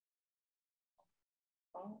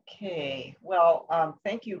 Okay, well,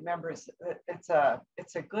 thank you, members. It's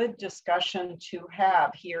a good discussion to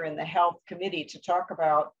have here in the Health Committee to talk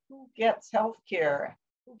about who gets health care,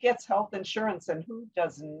 who gets health insurance, and who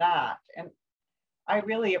does not. And I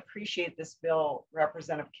really appreciate this bill,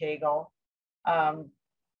 Representative Cagle,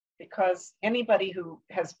 because anybody who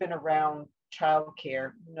has been around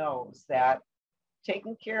childcare knows that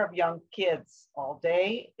taking care of young kids all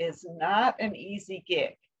day is not an easy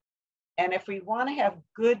gig. And if we want to have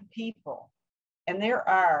good people, and there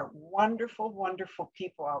are wonderful, wonderful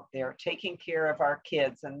people out there taking care of our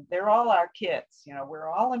kids, and they're all our kids, you know, we're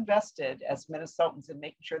all invested as Minnesotans in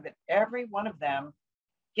making sure that every one of them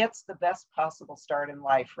gets the best possible start in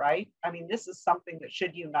life, right? I mean, this is something that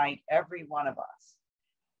should unite every one of us,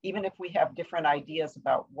 even if we have different ideas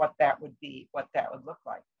about what that would be, what that would look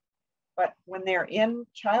like. But when they're in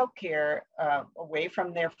childcare, away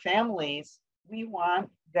from their families, we want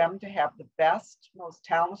them to have the best, most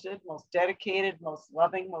talented, most dedicated, most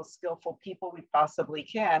loving, most skillful people we possibly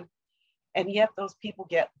can. And yet those people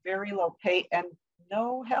get very low pay and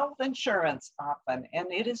no health insurance often.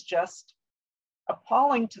 And it is just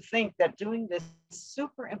appalling to think that doing this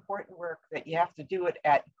super important work, that you have to do it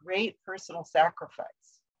at great personal sacrifice.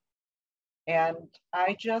 And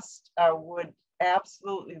I just would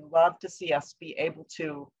absolutely love to see us be able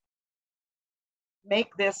to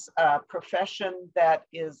make this a profession that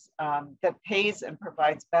is that pays and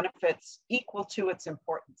provides benefits equal to its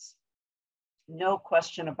importance. No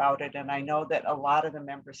question about it. And I know that a lot of the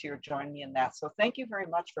members here join me in that. So thank you very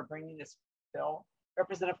much for bringing this bill.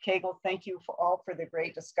 Representative Cagle, thank you all for the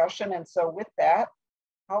great discussion. And so with that,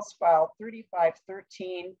 House File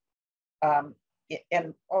 3513,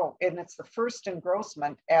 and it's the first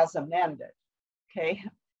engrossment as amended. Okay,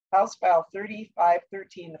 House File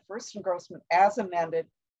 3513, the first engrossment as amended,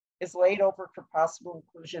 is laid over for possible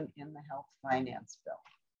inclusion in the Health Finance Bill.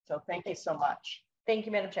 So thank you so much. Thank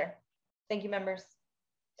you, Madam Chair. Thank you, members.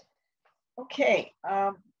 Okay,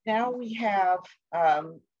 now we have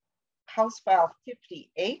House File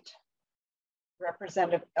 58,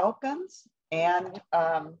 Representative Elkins, and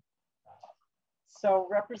so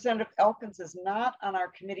Representative Elkins is not on our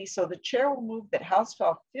committee, so the chair will move that House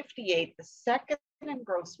File 58, the second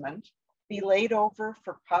engrossment, be laid over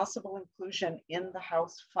for possible inclusion in the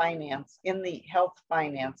Health Finance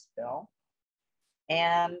Bill.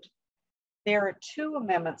 And there are two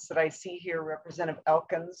amendments that I see here, Representative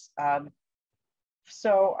Elkins.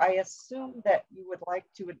 So I assume that you would like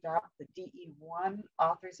to adopt the DE1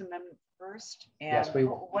 authors amendment first. And Yes,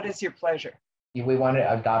 what is your pleasure? We want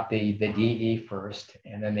to adopt the DE first,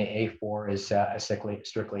 and then the A4 is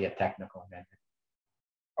strictly a technical amendment.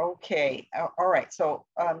 Okay, all right. So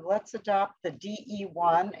let's adopt the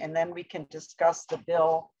DE1, and then we can discuss the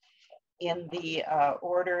bill in the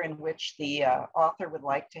order in which the author would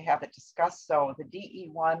like to have it discussed. So the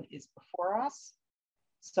DE1 is before us.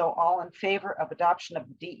 So all in favor of adoption of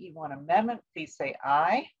the DE1 amendment, please say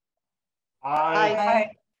aye. Aye.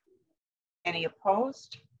 Aye. Any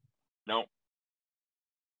opposed? No.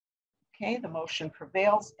 Okay, the motion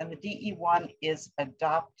prevails and the DE1 is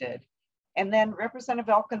adopted. And then Representative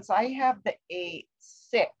Elkins, I have the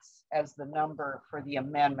A6 as the number for the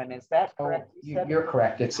amendment. Is that correct? You're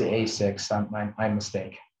correct. It's the A6. My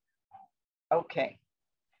mistake. Okay.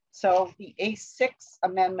 So the A6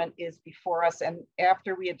 amendment is before us. And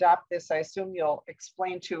after we adopt this, I assume you'll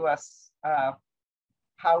explain to us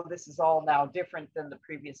how this is all now different than the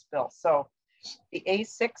previous bill. So the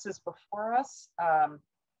A6 is before us.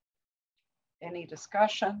 Any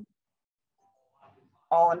discussion?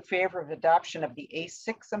 All in favor of adoption of the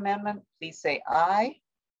A6 amendment, please say aye.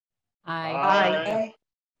 Aye. Aye.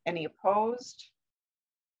 Any opposed?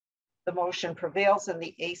 The motion prevails and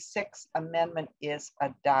the A6 amendment is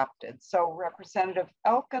adopted. So Representative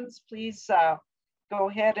Elkins, please go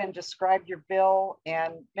ahead and describe your bill.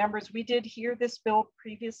 And members, we did hear this bill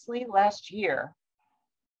previously last year.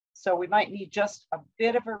 So we might need just a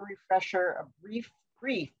bit of a refresher, a brief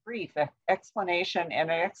explanation and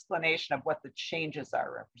an explanation of what the changes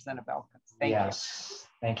are, Representative Elkins. Thank you. Yes,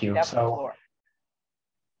 thank you. Have the So floor.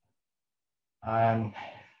 I'm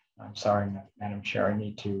sorry, Madam Chair, I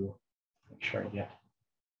need to make sure I get,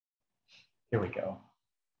 here we go.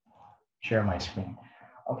 Share my screen.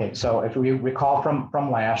 Okay, so if we recall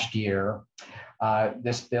from last year,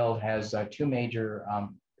 this bill has two major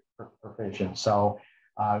provisions. So,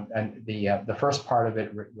 and the first part of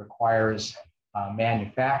it requires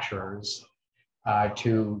manufacturers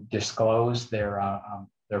to disclose their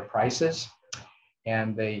prices.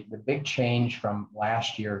 And the big change from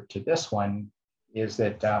last year to this one is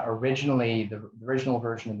that originally, the original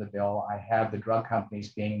version of the bill, I had the drug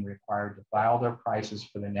companies being required to file their prices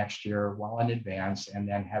for the next year well in advance, and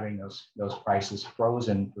then having those prices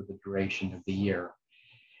frozen for the duration of the year.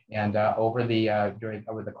 And over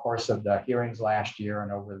the course of the hearings last year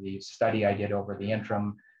and over the study I did over the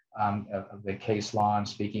interim of the case law and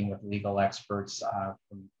speaking with legal experts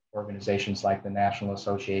from organizations like the National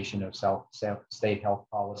Association of State Health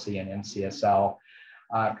Policy and NCSL,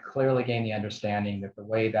 clearly gained the understanding that the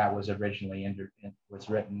way that was originally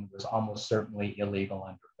written was almost certainly illegal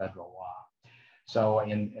under federal law. So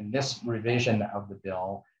in this revision of the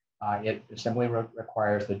bill, it simply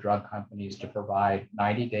requires the drug companies to provide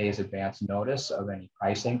 90 days advance notice of any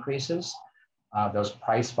price increases. Those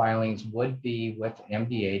price filings would be with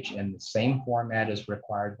MDH in the same format as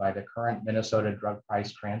required by the current Minnesota Drug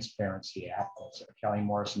Price Transparency Act. That's Kelly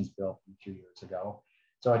Morrison's bill from 2 years ago.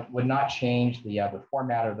 So it would not change the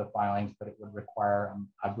format of the filings, but it would require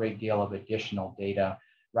a great deal of additional data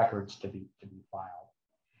records to be filed.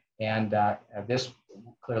 And this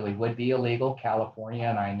clearly would be illegal. California,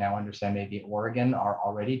 and I now understand maybe Oregon, are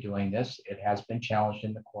already doing this. It has been challenged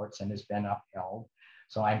in the courts and has been upheld.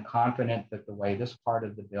 So I'm confident that the way this part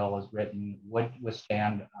of the bill is written would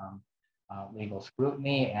withstand legal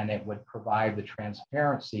scrutiny, and it would provide the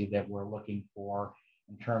transparency that we're looking for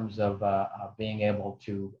in terms of being able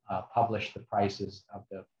to publish the prices of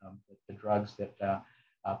the drugs that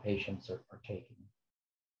patients are taking.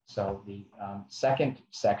 So the second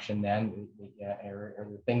section then are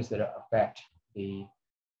the things that affect the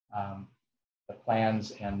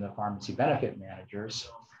plans and the pharmacy benefit managers.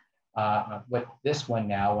 With this one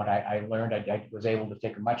now, what I learned, I was able to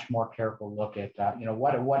take a much more careful look at,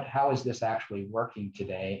 how is this actually working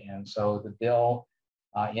today? And so the bill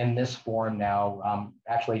in this form now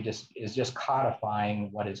actually is just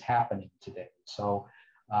codifying what is happening today. So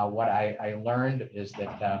what I learned is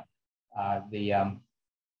that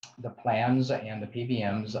the plans and the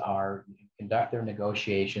PBMs conduct their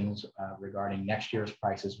negotiations regarding next year's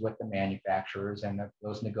prices with the manufacturers, and that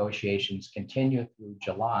those negotiations continue through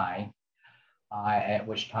July, at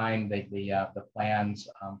which time the plans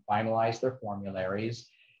finalize their formularies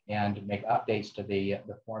and make updates to the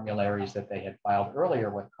formularies that they had filed earlier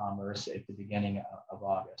with Commerce at the beginning of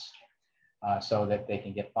August, so that they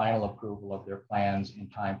can get final approval of their plans in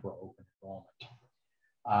time for open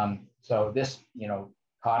enrollment. So this,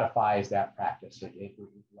 codifies that practice. It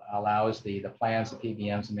allows the plans, the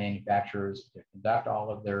PBMs, and manufacturers to conduct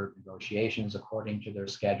all of their negotiations according to their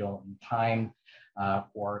schedule in time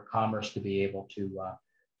for Commerce to be able to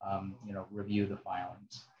review the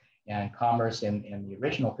filings. And Commerce in the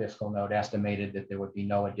original fiscal note estimated that there would be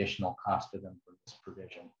no additional cost to them for this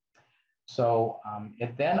provision. So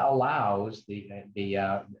it then allows the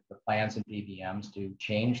plans and PBMs to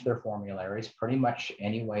change their formularies pretty much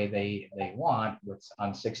any way they want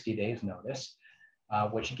on 60 days notice,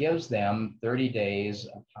 which gives them 30 days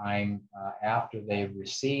of time after they've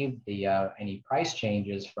received any price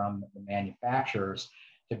changes from the manufacturers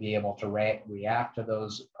to be able to react to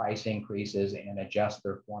those price increases and adjust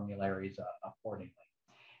their formularies accordingly.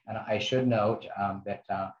 And I should note that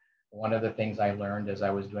one of the things I learned as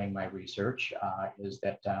I was doing my research is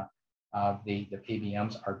that the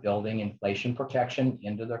PBMs are building inflation protection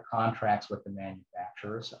into their contracts with the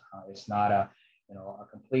manufacturers. It's not a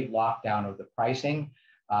complete lockdown of the pricing,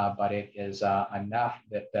 but it is enough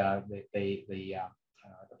that the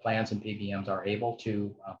plans and PBMs are able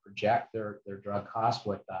to project their drug costs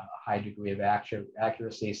with a high degree of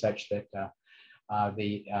accuracy, such that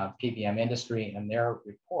the PBM industry in their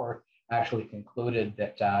report actually concluded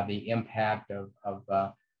that the impact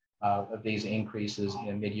of these increases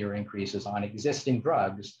in mid-year increases on existing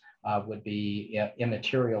drugs would be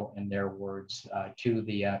immaterial, in their words, to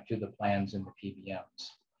the plans and the PBMs.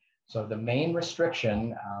 So the main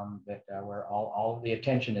restriction that where all of the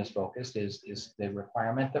attention is focused is the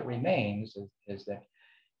requirement that remains is that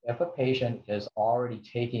if a patient is already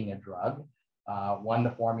taking a drug, when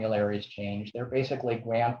the formulary is changed, they're basically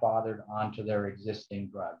grandfathered onto their existing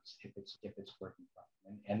drugs if it's working for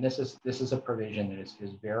them. And this is a provision that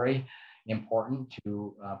is very important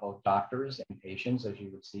to both doctors and patients, as you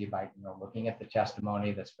would see by looking at the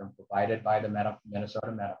testimony that's been provided by the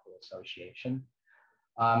Minnesota Medical Association.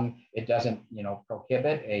 It doesn't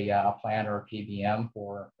prohibit a plan or a PBM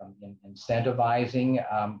from incentivizing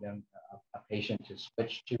a patient to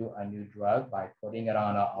switch to a new drug by putting it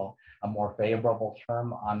on a more favorable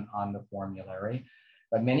term on the formulary.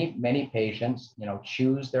 But many patients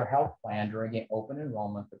choose their health plan during open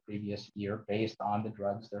enrollment the previous year based on the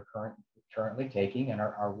drugs they're currently taking and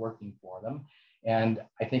are working for them. And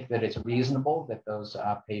I think that it's reasonable that those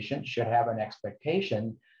patients should have an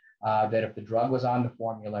expectation that if the drug was on the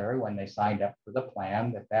formulary when they signed up for the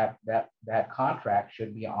plan, that contract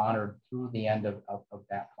should be honored through the end of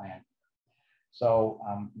that plan. So,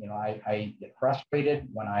 I get frustrated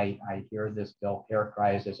when I hear this bill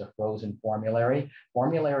characterized as a frozen formulary.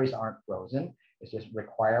 Formularies aren't frozen. It's just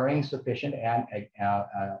requiring sufficient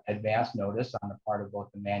advance notice on the part of both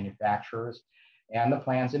the manufacturers and the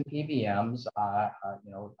plans and PBMs,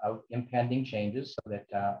 of impending changes so that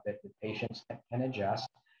the patients can adjust,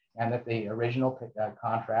 and that the original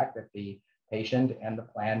contract that the patient and the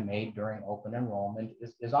plan made during open enrollment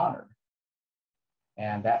is honored.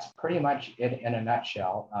 And that's pretty much it in a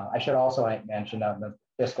nutshell. I should also mention the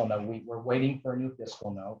fiscal note. We're waiting for a new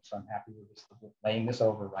fiscal note, so I'm happy with just laying this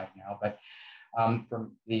over right now. But for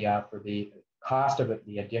the cost of it,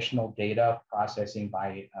 the additional data processing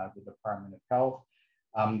by the Department of Health,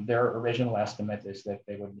 their original estimate is that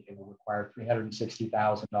it would require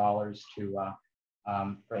 $360,000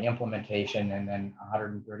 for implementation, and then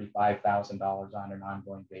 $135,000 on an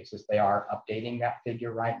ongoing basis. They are updating that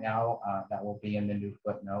figure right now. That will be in the new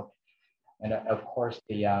footnote. And of course,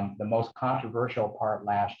 the most controversial part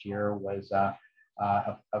last year was a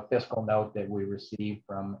fiscal note that we received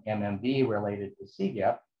from MMB related to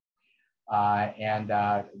CGIP.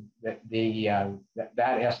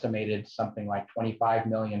 That estimated something like $25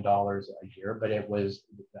 million a year, but it was,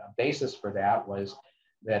 the basis for that was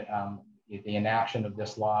that the enaction of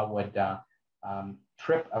this law would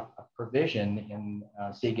trip a provision in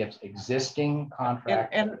CGIP's existing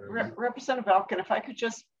contract. And Representative Elkin, if I could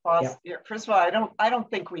just pause here. First of all, I don't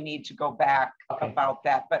think we need to go back about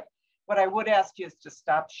that, but what I would ask you is to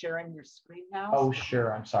stop sharing your screen now. Oh,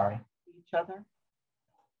 sure, I'm sorry. Each other.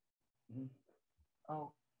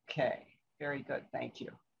 Okay, very good, thank you.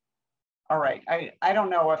 All right, I don't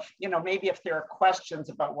know if, maybe if there are questions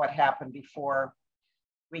about what happened before,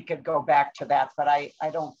 we could go back to that, but I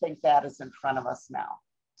don't think that is in front of us now.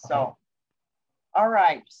 So, okay. All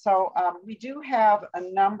right, so we do have a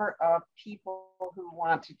number of people who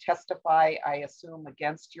want to testify, I assume,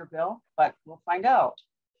 against your bill, but we'll find out.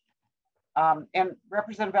 And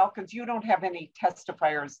Representative Elkins, you don't have any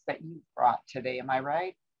testifiers that you brought today, am I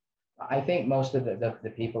right? I think most of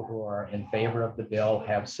the people who are in favor of the bill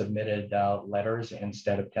have submitted letters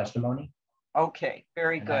instead of testimony. Okay,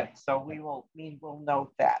 very good. So we will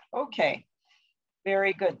note that. Okay,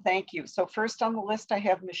 very good. Thank you. So first on the list, I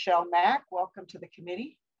have Michelle Mack. Welcome to the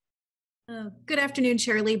committee. Good afternoon,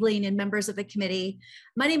 Chair Liebling and members of the committee.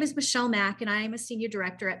 My name is Michelle Mack, and I am a Senior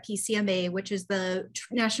Director at PCMA, which is the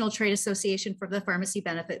National Trade Association for the Pharmacy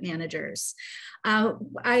Benefit Managers.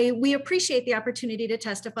 We appreciate the opportunity to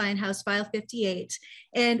testify in House File 58,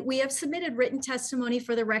 and we have submitted written testimony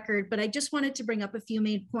for the record, but I just wanted to bring up a few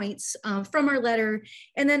main points from our letter,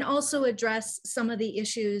 and then also address some of the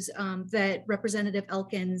issues that Representative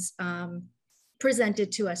Elkins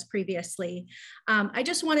presented to us previously. I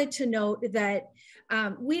just wanted to note that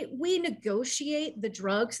we negotiate the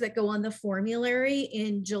drugs that go on the formulary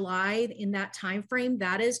in July in that time frame.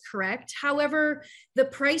 That is correct. However, the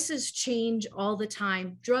prices change all the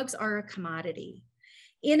time. Drugs are a commodity.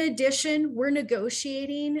 In addition, we're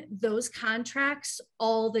negotiating those contracts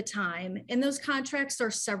all the time, and those contracts are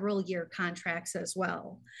several year contracts as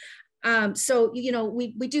well. So, you know, we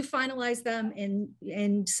do finalize them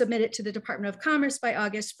and submit it to the Department of Commerce by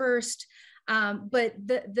August 1st. But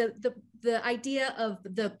the idea of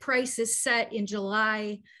the price is set in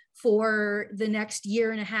July for the next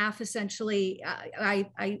year and a half, essentially,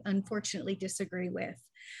 I unfortunately disagree with.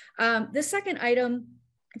 The second item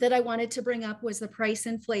that I wanted to bring up was the price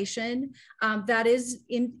inflation. That is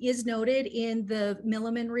noted in the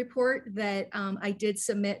Bierman report that I did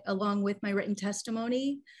submit along with my written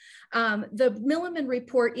testimony. The Bierman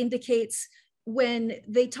report indicates when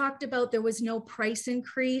they talked about there was no price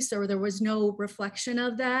increase or there was no reflection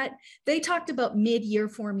of that, they talked about mid-year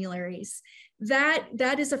formularies. That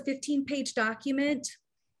is a 15-page document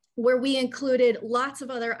where we included lots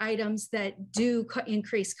of other items that do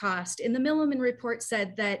increase cost. And the Bierman report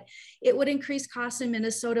said that it would increase costs in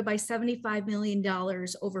Minnesota by $75 million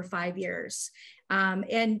over 5 years.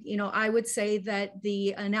 And, you know, I would say that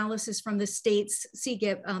the analysis from the state's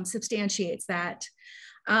CGIP substantiates that.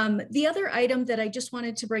 The other item that I just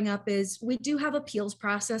wanted to bring up is we do have appeals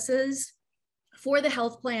processes for the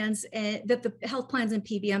health plans and that the health plans and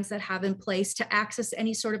PBMs that have in place to access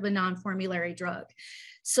any sort of a non-formulary drug.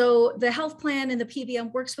 So the health plan and the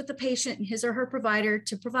PBM works with the patient and his or her provider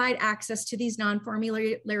to provide access to these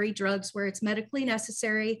non-formulary drugs where it's medically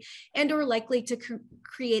necessary and or likely to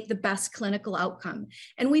create the best clinical outcome.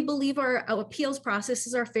 And we believe our appeals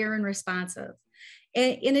processes are fair and responsive.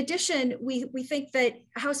 And in addition, we think that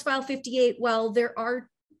House File 58, while there are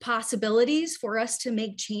possibilities for us to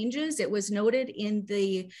make changes. It was noted in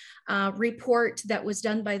the report that was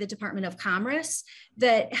done by the Department of Commerce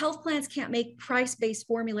that health plans can't make price-based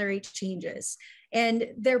formulary changes.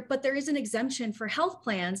 But there is an exemption for health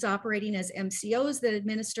plans operating as MCOs that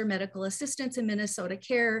administer medical assistance in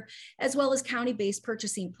MinnesotaCare, as well as county-based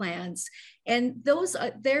purchasing plans. And those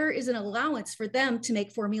there is an allowance for them to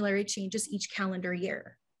make formulary changes each calendar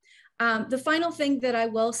year. The final thing that I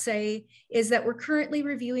will say is that we're currently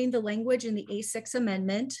reviewing the language in the A6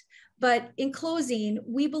 amendment, but in closing,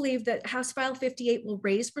 we believe that House File 58 will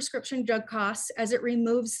raise prescription drug costs as it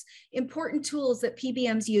removes important tools that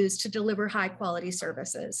PBMs use to deliver high quality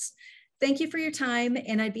services. Thank you for your time,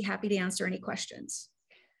 and I'd be happy to answer any questions.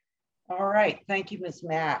 All right, thank you, Ms.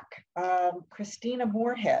 Mack. Christina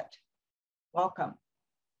Moorhead, welcome.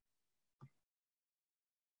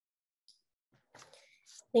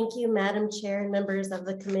 Thank you, Madam Chair and members of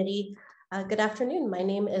the committee. Good afternoon. My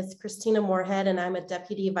name is Christina Moorhead, and I'm a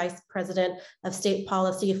Deputy Vice President of State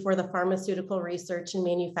Policy for the Pharmaceutical Research and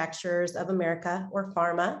Manufacturers of America, or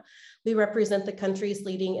PhRMA. We represent the country's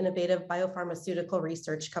leading innovative biopharmaceutical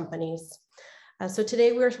research companies. So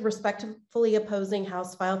today we're respectfully opposing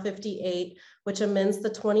House File 58, which amends the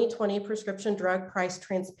 2020 Prescription Drug Price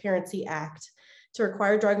Transparency Act to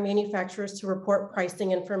require drug manufacturers to report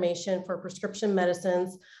pricing information for prescription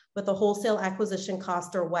medicines with a wholesale acquisition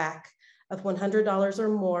cost, or WAC, of $100 or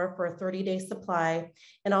more for a 30-day supply,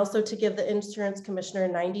 and also to give the insurance commissioner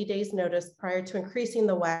 90 days notice prior to increasing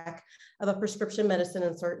the WAC of a prescription medicine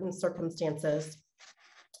in certain circumstances.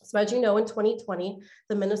 So as you know, in 2020,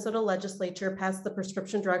 the Minnesota legislature passed the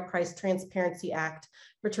Prescription Drug Price Transparency Act,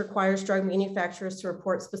 which requires drug manufacturers to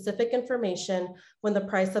report specific information when the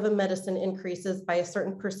price of a medicine increases by a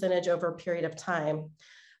certain percentage over a period of time.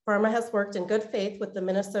 PhRMA has worked in good faith with the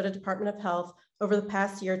Minnesota Department of Health over the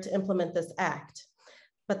past year to implement this act.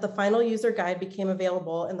 But the final user guide became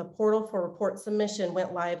available and the portal for report submission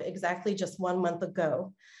went live exactly just 1 month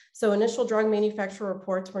ago. So initial drug manufacturer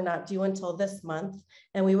reports were not due until this month,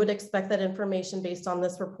 and we would expect that information based on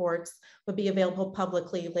this reports would be available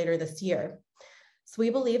publicly later this year. So we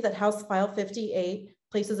believe that House File 58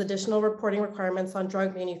 places additional reporting requirements on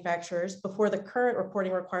drug manufacturers before the current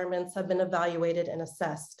reporting requirements have been evaluated and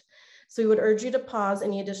assessed. So we would urge you to pause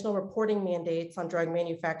any additional reporting mandates on drug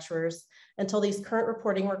manufacturers until these current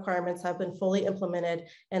reporting requirements have been fully implemented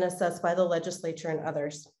and assessed by the legislature and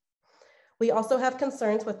others. We also have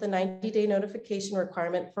concerns with the 90-day notification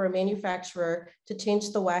requirement for a manufacturer to change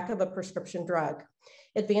the WAC of a prescription drug.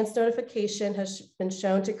 Advanced notification has been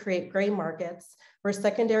shown to create gray markets where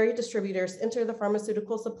secondary distributors enter the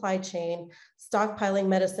pharmaceutical supply chain, stockpiling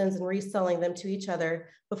medicines and reselling them to each other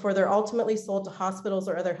before they're ultimately sold to hospitals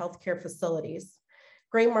or other healthcare facilities.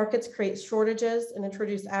 Gray markets create shortages and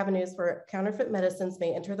introduce avenues where counterfeit medicines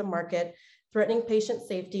may enter the market, threatening patient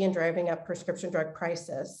safety and driving up prescription drug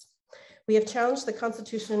prices. We have challenged the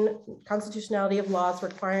constitutionality of laws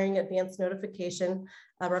requiring advance notification.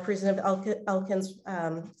 Representative Elkins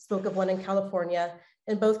spoke of one in California,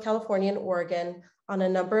 in both California and Oregon, on a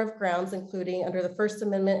number of grounds, including under the First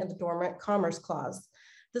Amendment and the Dormant Commerce Clause.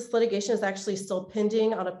 This litigation is actually still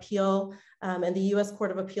pending on appeal in the U.S.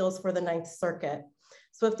 Court of Appeals for the Ninth Circuit.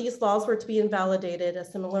 So if these laws were to be invalidated, a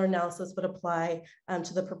similar analysis would apply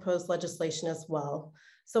to the proposed legislation as well.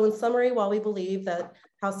 So in summary, while we believe that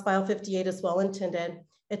House File 58 is well intended,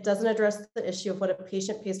 it doesn't address the issue of what a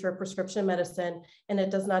patient pays for a prescription medicine, and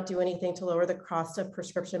it does not do anything to lower the cost of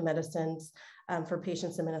prescription medicines for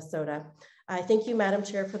patients in Minnesota. I thank you, Madam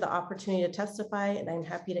Chair, for the opportunity to testify, and I'm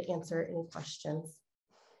happy to answer any questions.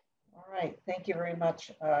 All right, thank you very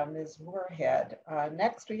much, Ms. Moorhead.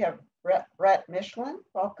 Next, we have Brett Michelin.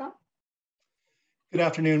 Welcome. Good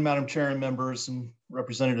afternoon, Madam Chair and members and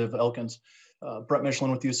Representative Elkins. Brett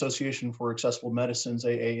Michelin with the Association for Accessible Medicines,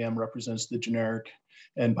 AAM, represents the generic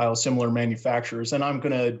and biosimilar manufacturers. And I'm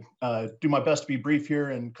going to do my best to be brief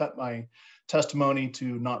here and cut my testimony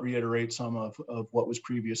to not reiterate some of what was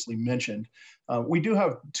previously mentioned. We do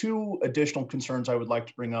have two additional concerns I would like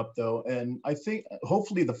to bring up, though. And I think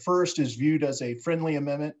hopefully the first is viewed as a friendly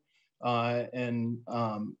amendment and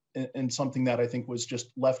something that I think was just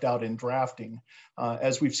left out in drafting,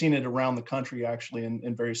 as we've seen it around the country actually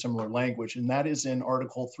in very similar language. And that is in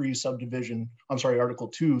Article 2, Subdivision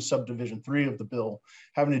 3 of the bill,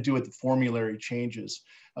 having to do with the formulary changes.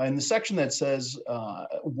 In the section that says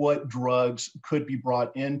what drugs could be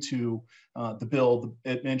brought into the bill,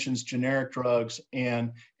 it mentions generic drugs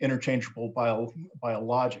and interchangeable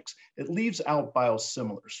biologics. It leaves out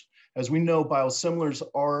biosimilars. As we know, biosimilars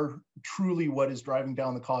are truly what is driving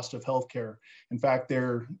down the cost of healthcare. In fact,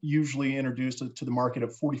 they're usually introduced to the market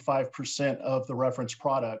at 45% of the reference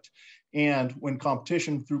product. And when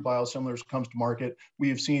competition through biosimilars comes to market, we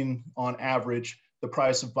have seen on average the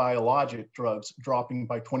price of biologic drugs dropping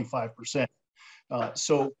by 25%.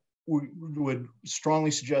 So we would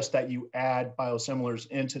strongly suggest that you add biosimilars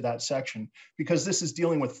into that section, because this is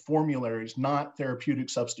dealing with formularies, not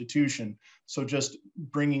therapeutic substitution. So just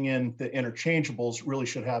bringing in the interchangeables really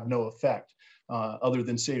should have no effect other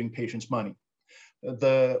than saving patients money.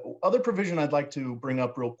 The other provision I'd like to bring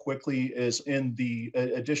up real quickly is in the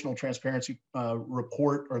additional transparency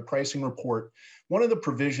report or pricing report. One of the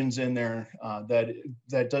provisions in there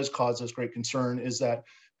that does cause us great concern is that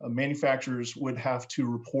manufacturers would have to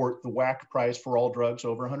report the WAC price for all drugs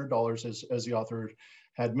over $100, as the author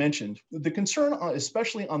had mentioned. The concern,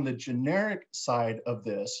 especially on the generic side of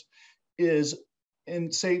this, is,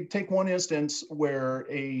 and say, take one instance where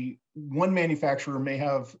one manufacturer may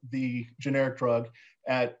have the generic drug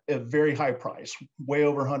at a very high price, way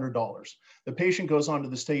over $100. The patient goes onto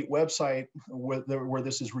the state website where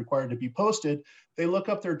this is required to be posted. They look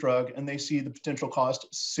up their drug and they see the potential cost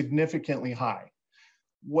significantly high.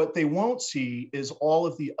 What they won't see is all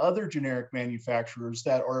of the other generic manufacturers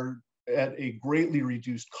that are at a greatly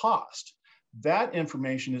reduced cost. That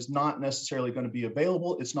information is not necessarily going to be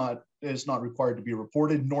available. It's not required to be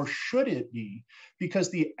reported, nor should it be,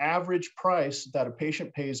 because the average price that a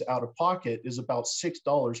patient pays out of pocket is about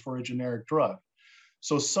 $6 for a generic drug.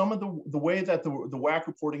 So some of the way that the WAC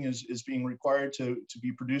reporting is being required to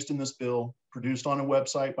be produced in this bill, produced on a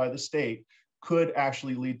website by the state, could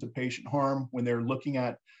actually lead to patient harm when they're looking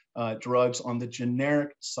at drugs on the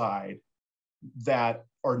generic side that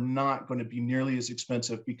are not going to be nearly as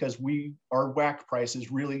expensive, because our WAC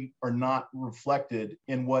prices really are not reflected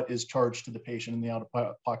in what is charged to the patient and the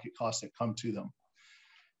out-of-pocket costs that come to them.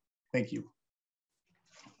 Thank you.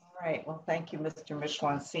 All right, well, thank you, Mr.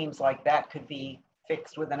 Michelin. Seems like that could be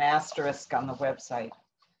fixed with an asterisk on the website.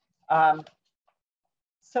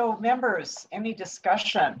 So members, any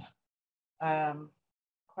discussion?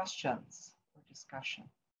 Questions or discussion?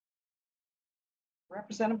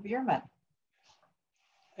 Representative Bierman.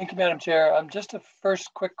 Thank you, Madam Chair. Just a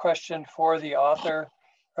first quick question for the author,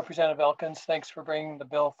 Representative Elkins. Thanks for bringing the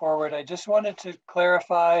bill forward. I just wanted to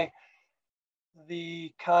clarify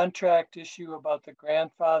the contract issue about the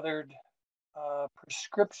grandfathered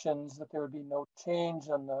prescriptions, that there would be no change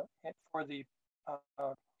on for the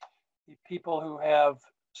people who have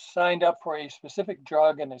signed up for a specific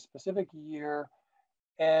drug in a specific year,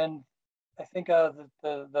 and I think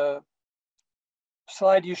the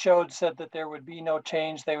slide you showed said that there would be no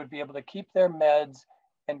change. They would be able to keep their meds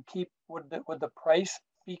and would the price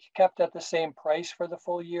be kept at the same price for the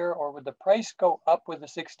full year, or would the price go up with a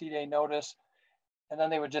 60-day notice and then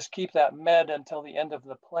they would just keep that med until the end of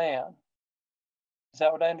the plan? Is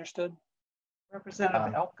that what I understood?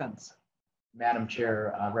 Representative Elkins. Madam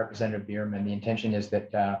Chair, Representative Bierman, the intention is that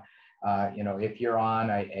if you're on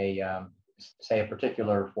say a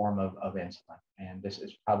particular form of insulin, and this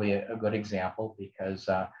is probably a good example because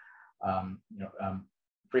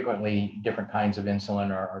frequently different kinds of insulin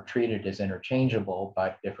are treated as interchangeable,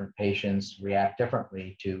 but different patients react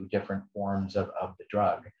differently to different forms of the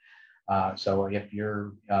drug. So if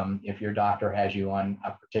your doctor has you on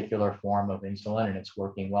a particular form of insulin and it's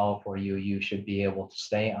working well for you, you should be able to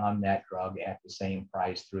stay on that drug at the same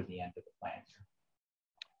price through the end of the plan.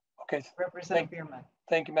 Okay, Representative Bierman.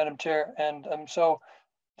 Thank you, Madam Chair. And so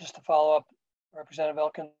just to follow up, Representative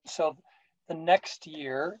Elkins, so the next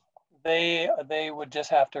year, they would just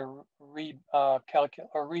have to recalculate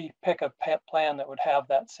or re-pick a plan that would have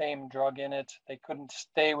that same drug in it. They couldn't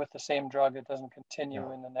stay with the same drug. It doesn't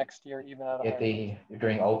continue in the next year, even at a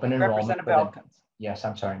during open enrollment. Representative Elkins. Yes,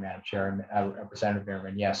 I'm sorry, Madam Chair, Representative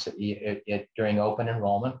Bierman. Yes, during open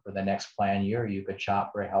enrollment for the next plan year, you could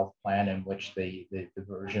shop for a health plan in which the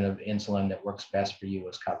version of insulin that works best for you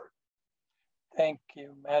is covered. Thank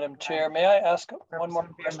you, Madam Chair. May I ask one more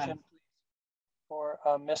question for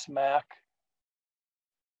Ms. Mack?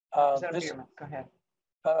 Go ahead.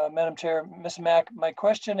 Madam Chair, Ms. Mack, my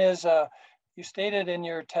question is, you stated in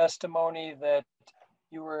your testimony that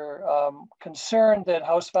you were concerned that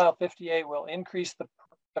House File 58 will increase the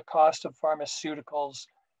cost of pharmaceuticals.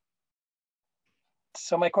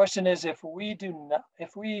 So my question is, if we do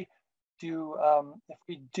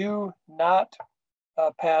not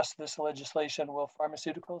pass this legislation, will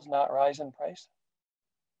pharmaceuticals not rise in price?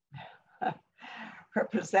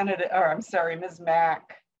 Ms.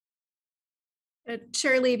 Mack.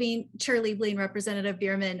 Chair Liebling, Representative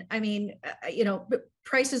Bierman. I mean,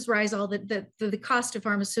 prices rise the cost of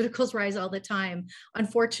pharmaceuticals rise all the time.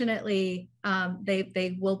 Unfortunately,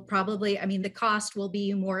 they will probably, the cost will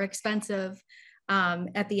be more expensive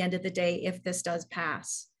at the end of the day if this does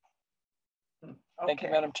pass. Thank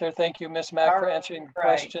you, Madam Chair. Thank you, Ms. Mack, for answering the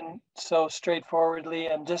question so straightforwardly.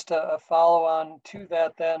 And just a follow on to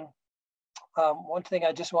that then, one thing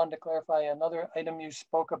I just wanted to clarify, another item you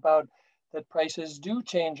spoke about, that prices do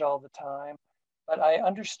change all the time, but I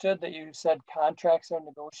understood that you said contracts are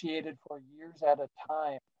negotiated for years at a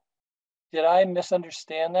time. Did I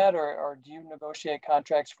misunderstand that, or do you negotiate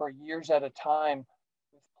contracts for years at a time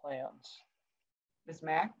with plans? Ms.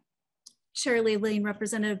 Mack? Chair Liebling,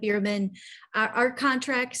 Representative Bierman, our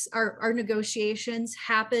contracts, our negotiations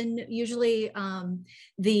happen usually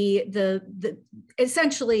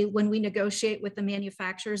essentially when we negotiate with the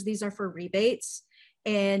manufacturers, these are for rebates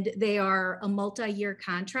and they are a multi-year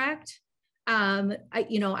contract.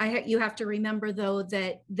 You have to remember though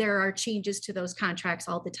that there are changes to those contracts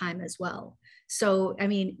all the time as well. So,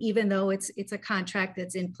 even though it's a contract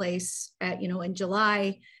that's in place in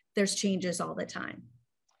July, there's changes all the time.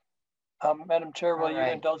 Madam Chair, will you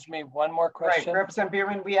indulge me one more question? Right, Representative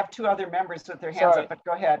Bierman, we have two other members with their hands up, but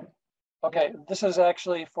go ahead. Okay, this is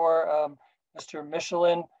actually for Mr.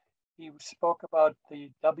 Michelin. He spoke about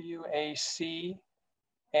the WAC,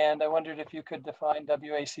 and I wondered if you could define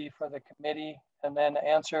WAC for the committee and then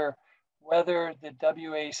answer whether the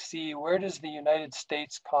WAC, where does the United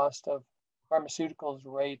States cost of pharmaceuticals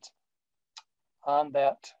rate on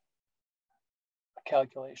that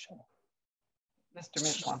calculation? Mr.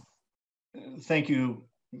 Michelin. Thank you,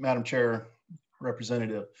 Madam Chair,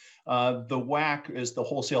 Representative. The WAC is the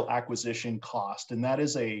wholesale acquisition cost, and that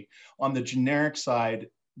is on the generic side,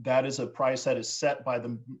 that is a price that is set by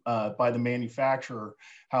the manufacturer.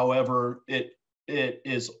 However, it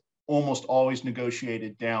is almost always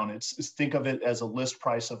negotiated down. Think of it as a list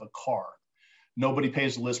price of a car. Nobody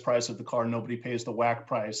pays the list price of the car. Nobody pays the WAC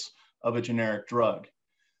price of a generic drug.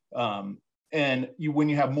 And when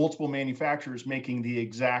you have multiple manufacturers making the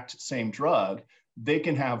exact same drug, they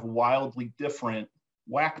can have wildly different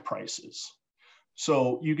WAC prices.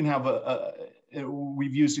 So you can have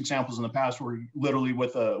we've used examples in the past where literally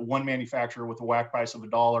with one manufacturer with a WAC price of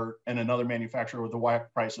 $1 and another manufacturer with a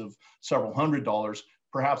WAC price of several $100s,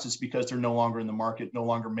 perhaps it's because they're no longer in the market, no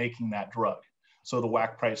longer making that drug. So the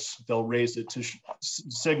WAC price, they'll raise it to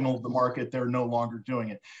signal the market they're no longer doing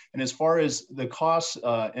it. And as far as the costs,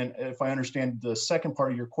 and if I understand the second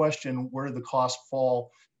part of your question, where do the costs fall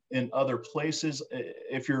in other places.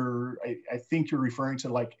 If you're, I think you're referring to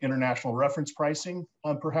like international reference pricing,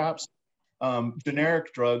 perhaps.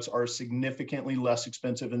 Generic drugs are significantly less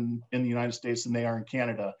expensive in the United States than they are in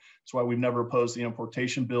Canada. That's why we've never opposed the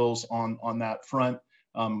importation bills on that front.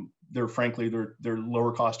 They're frankly, they're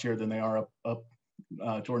lower cost here than they are up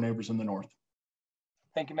to our neighbors in the north.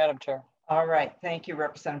 Thank you, Madam Chair. All right, thank you,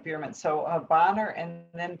 Representative Bierman. So Bonner and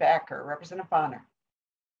then Backer. Representative Bonner.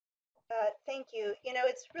 Thank you. You know,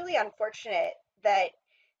 it's really unfortunate that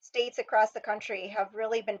states across the country have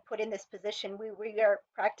really been put in this position. We are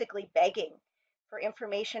practically begging for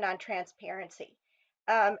information on transparency.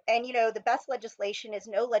 And, you know, the best legislation is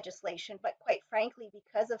no legislation, but quite frankly,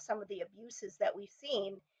 because of some of the abuses that we've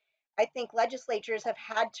seen, I think legislatures have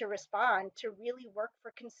had to respond to really work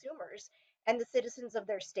for consumers and the citizens of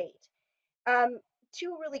their state.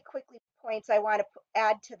 Two really quickly points I want to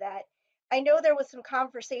add to that. I know there was some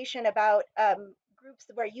conversation about groups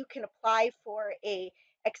where you can apply for a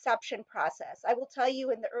exception process. I will tell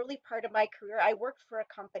you, in the early part of my career, I worked for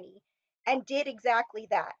a company and did exactly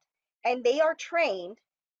that. And they are trained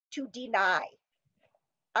to deny.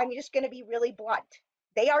 I'm just going to be really blunt.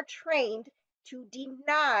 They are trained to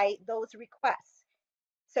deny those requests.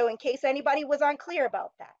 So in case anybody was unclear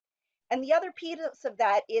about that. And the other piece of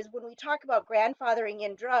that is when we talk about grandfathering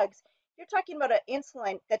in drugs, you're talking about an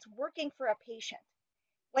insulin that's working for a patient.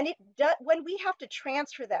 When we have to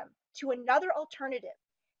transfer them to another alternative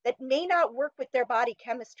that may not work with their body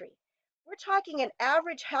chemistry, we're talking an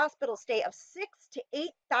average hospital stay of $6,000 to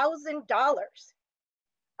 $8,000.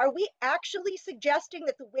 Are we actually suggesting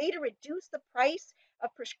that the way to reduce the price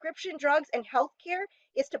of prescription drugs and healthcare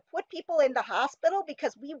is to put people in the hospital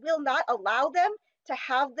because we will not allow them to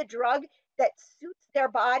have the drug that suits their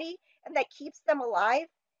body and that keeps them alive?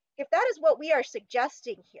 If that is what we are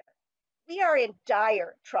suggesting here, we are in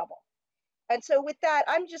dire trouble. And so with that,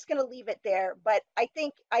 I'm just going to leave it there. But I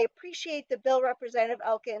think I appreciate the bill, Representative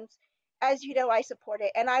Elkins. As you know, I support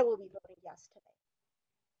it, and I will be voting yes today.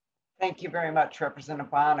 Thank you very much,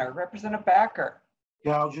 Representative Bonner. Representative Backer.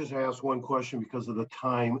 Yeah, I'll just ask one question because of the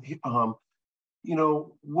time. You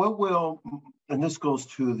know, what will, and this goes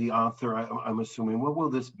to the author, I'm assuming, what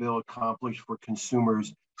will this bill accomplish for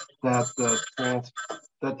consumers that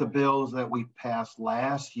the bills that we passed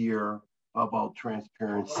last year about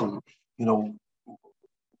transparency, you know,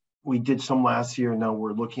 we did some last year, now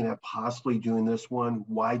we're looking at possibly doing this one.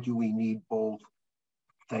 Why do we need both?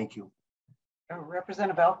 Thank you.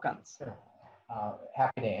 Representative Elkins. Sure.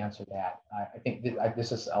 Happy to answer that. I think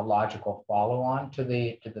this is a logical follow-on to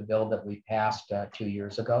the bill that we passed 2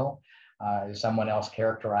 years ago. Someone else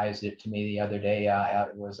characterized it to me the other day.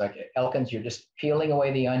 It was like, Elkins, you're just peeling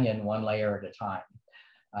away the onion one layer at a time.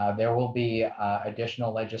 There will be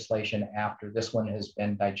additional legislation after this one has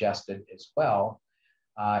been digested as well.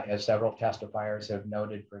 As several testifiers have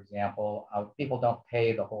noted, for example, people don't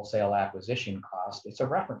pay the wholesale acquisition cost. It's a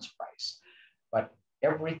reference price. But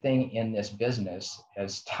everything in this business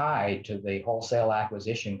is tied to the wholesale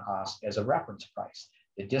acquisition cost as a reference price.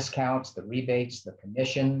 The discounts, the rebates, the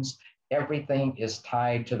commissions, everything is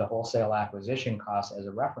tied to the wholesale acquisition cost as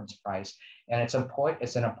a reference price. And it's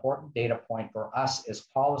an important data point for us as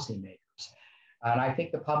policymakers. And I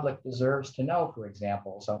think the public deserves to know, for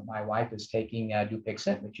example, so my wife is taking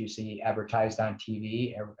Dupixent, which you see advertised on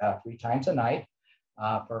TV 3 times a night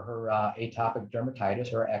for her atopic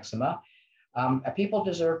dermatitis or eczema. People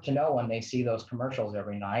deserve to know when they see those commercials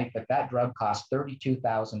every night that that drug costs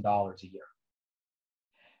 $32,000 a year.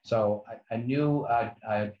 So a new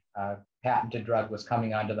patented drug was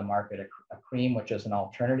coming onto the market, a cream, which is an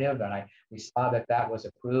alternative. And we saw that that was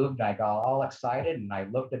approved. And I got all excited and I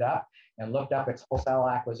looked it up and looked up its wholesale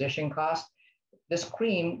acquisition cost. This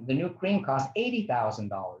cream, the new cream, costs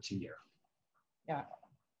 $80,000 a year. Yeah.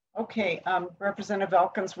 Okay, Representative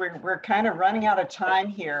Elkins, we're kind of running out of time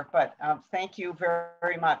here, but thank you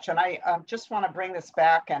very much. And I just want to bring this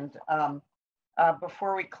back, and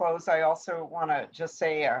before we close, I also want to just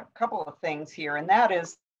say a couple of things here, and that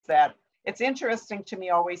is that it's interesting to me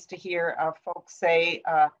always to hear folks say,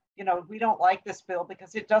 you know, we don't like this bill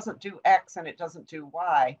because it doesn't do X and it doesn't do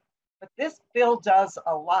Y, but this bill does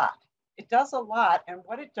a lot. It does a lot, and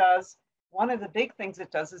what it does, one of the big things it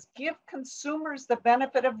does is give consumers the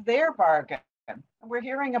benefit of their bargain. And we're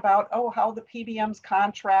hearing about, oh, how the PBMs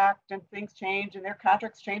contract and things change and their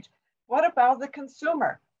contracts change. What about the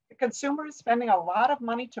consumer? The consumer is spending a lot of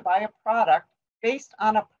money to buy a product based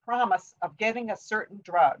on a promise of getting a certain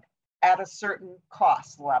drug at a certain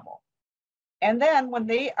cost level. And then when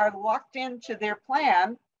they are locked into their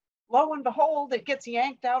plan, lo and behold, it gets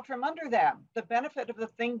yanked out from under them, the benefit of the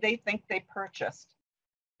thing they think they purchased.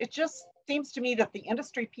 It just seems to me that the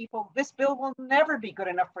industry people, this bill will never be good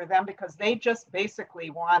enough for them because they just basically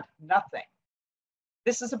want nothing.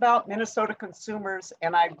 This is about Minnesota consumers,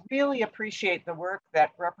 and I really appreciate the work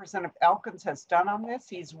that Representative Elkins has done on this.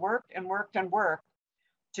 He's worked and worked and worked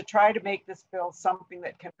to try to make this bill something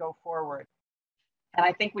that can go forward. And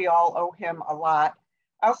I think we all owe him a lot.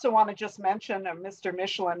 I also want to just mention Mr.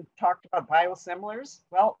 Michelin talked about biosimilars.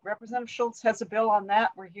 Well, Representative Schultz has a bill on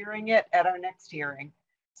that. We're hearing it at our next hearing.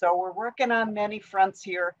 So we're working on many fronts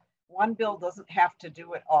here. One bill doesn't have to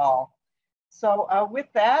do it all. So with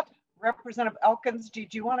that, Representative Elkins,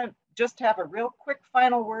 did you want to just have a real quick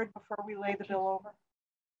final word before we lay the bill over?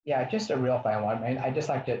 Yeah, just a real final one. I'd just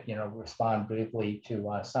like to, respond briefly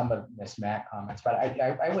to some of Ms. Mack's comments, but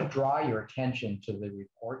I would draw your attention to the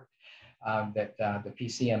report that the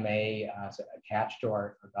PCMA attached to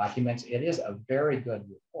our documents. It is a very good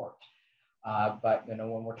report, but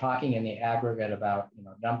when we're talking in the aggregate about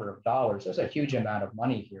number of dollars, there's a huge amount of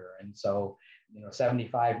money here, and so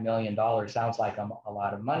 $75 million sounds like a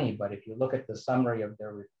lot of money, but if you look at the summary of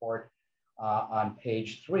their report on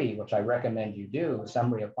page 3, which I recommend you do, a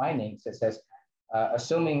summary of findings, it says,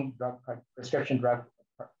 assuming prescription drug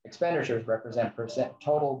expenditures represent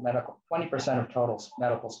total medical 20% of total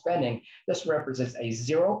medical spending, this represents a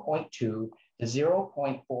 0.2 to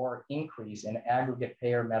 0.4 increase in aggregate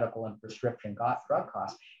payer medical and prescription drug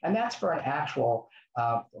costs. And that's for an actual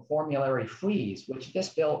formulary freeze, which this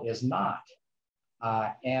bill is not.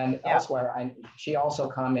 Elsewhere, she also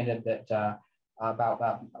commented that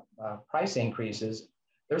about price increases.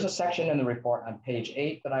 There's a section in the report on page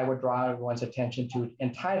 8 that I would draw everyone's attention to,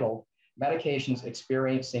 entitled Medications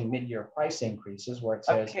Experiencing Mid-Year Price Increases, where it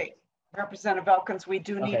says— Okay, Representative Elkins, we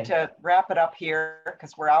do need to wrap it up here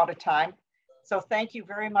because we're out of time. So thank you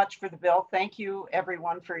very much for the bill. Thank you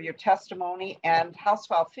everyone for your testimony. And House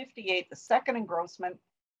File 58, the second engrossment,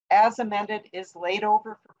 as amended, is laid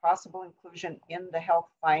over for possible inclusion in the health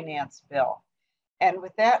finance bill. And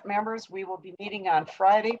with that, members, we will be meeting on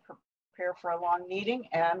Friday. Prepare for a long meeting.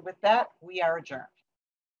 And with that, we are adjourned.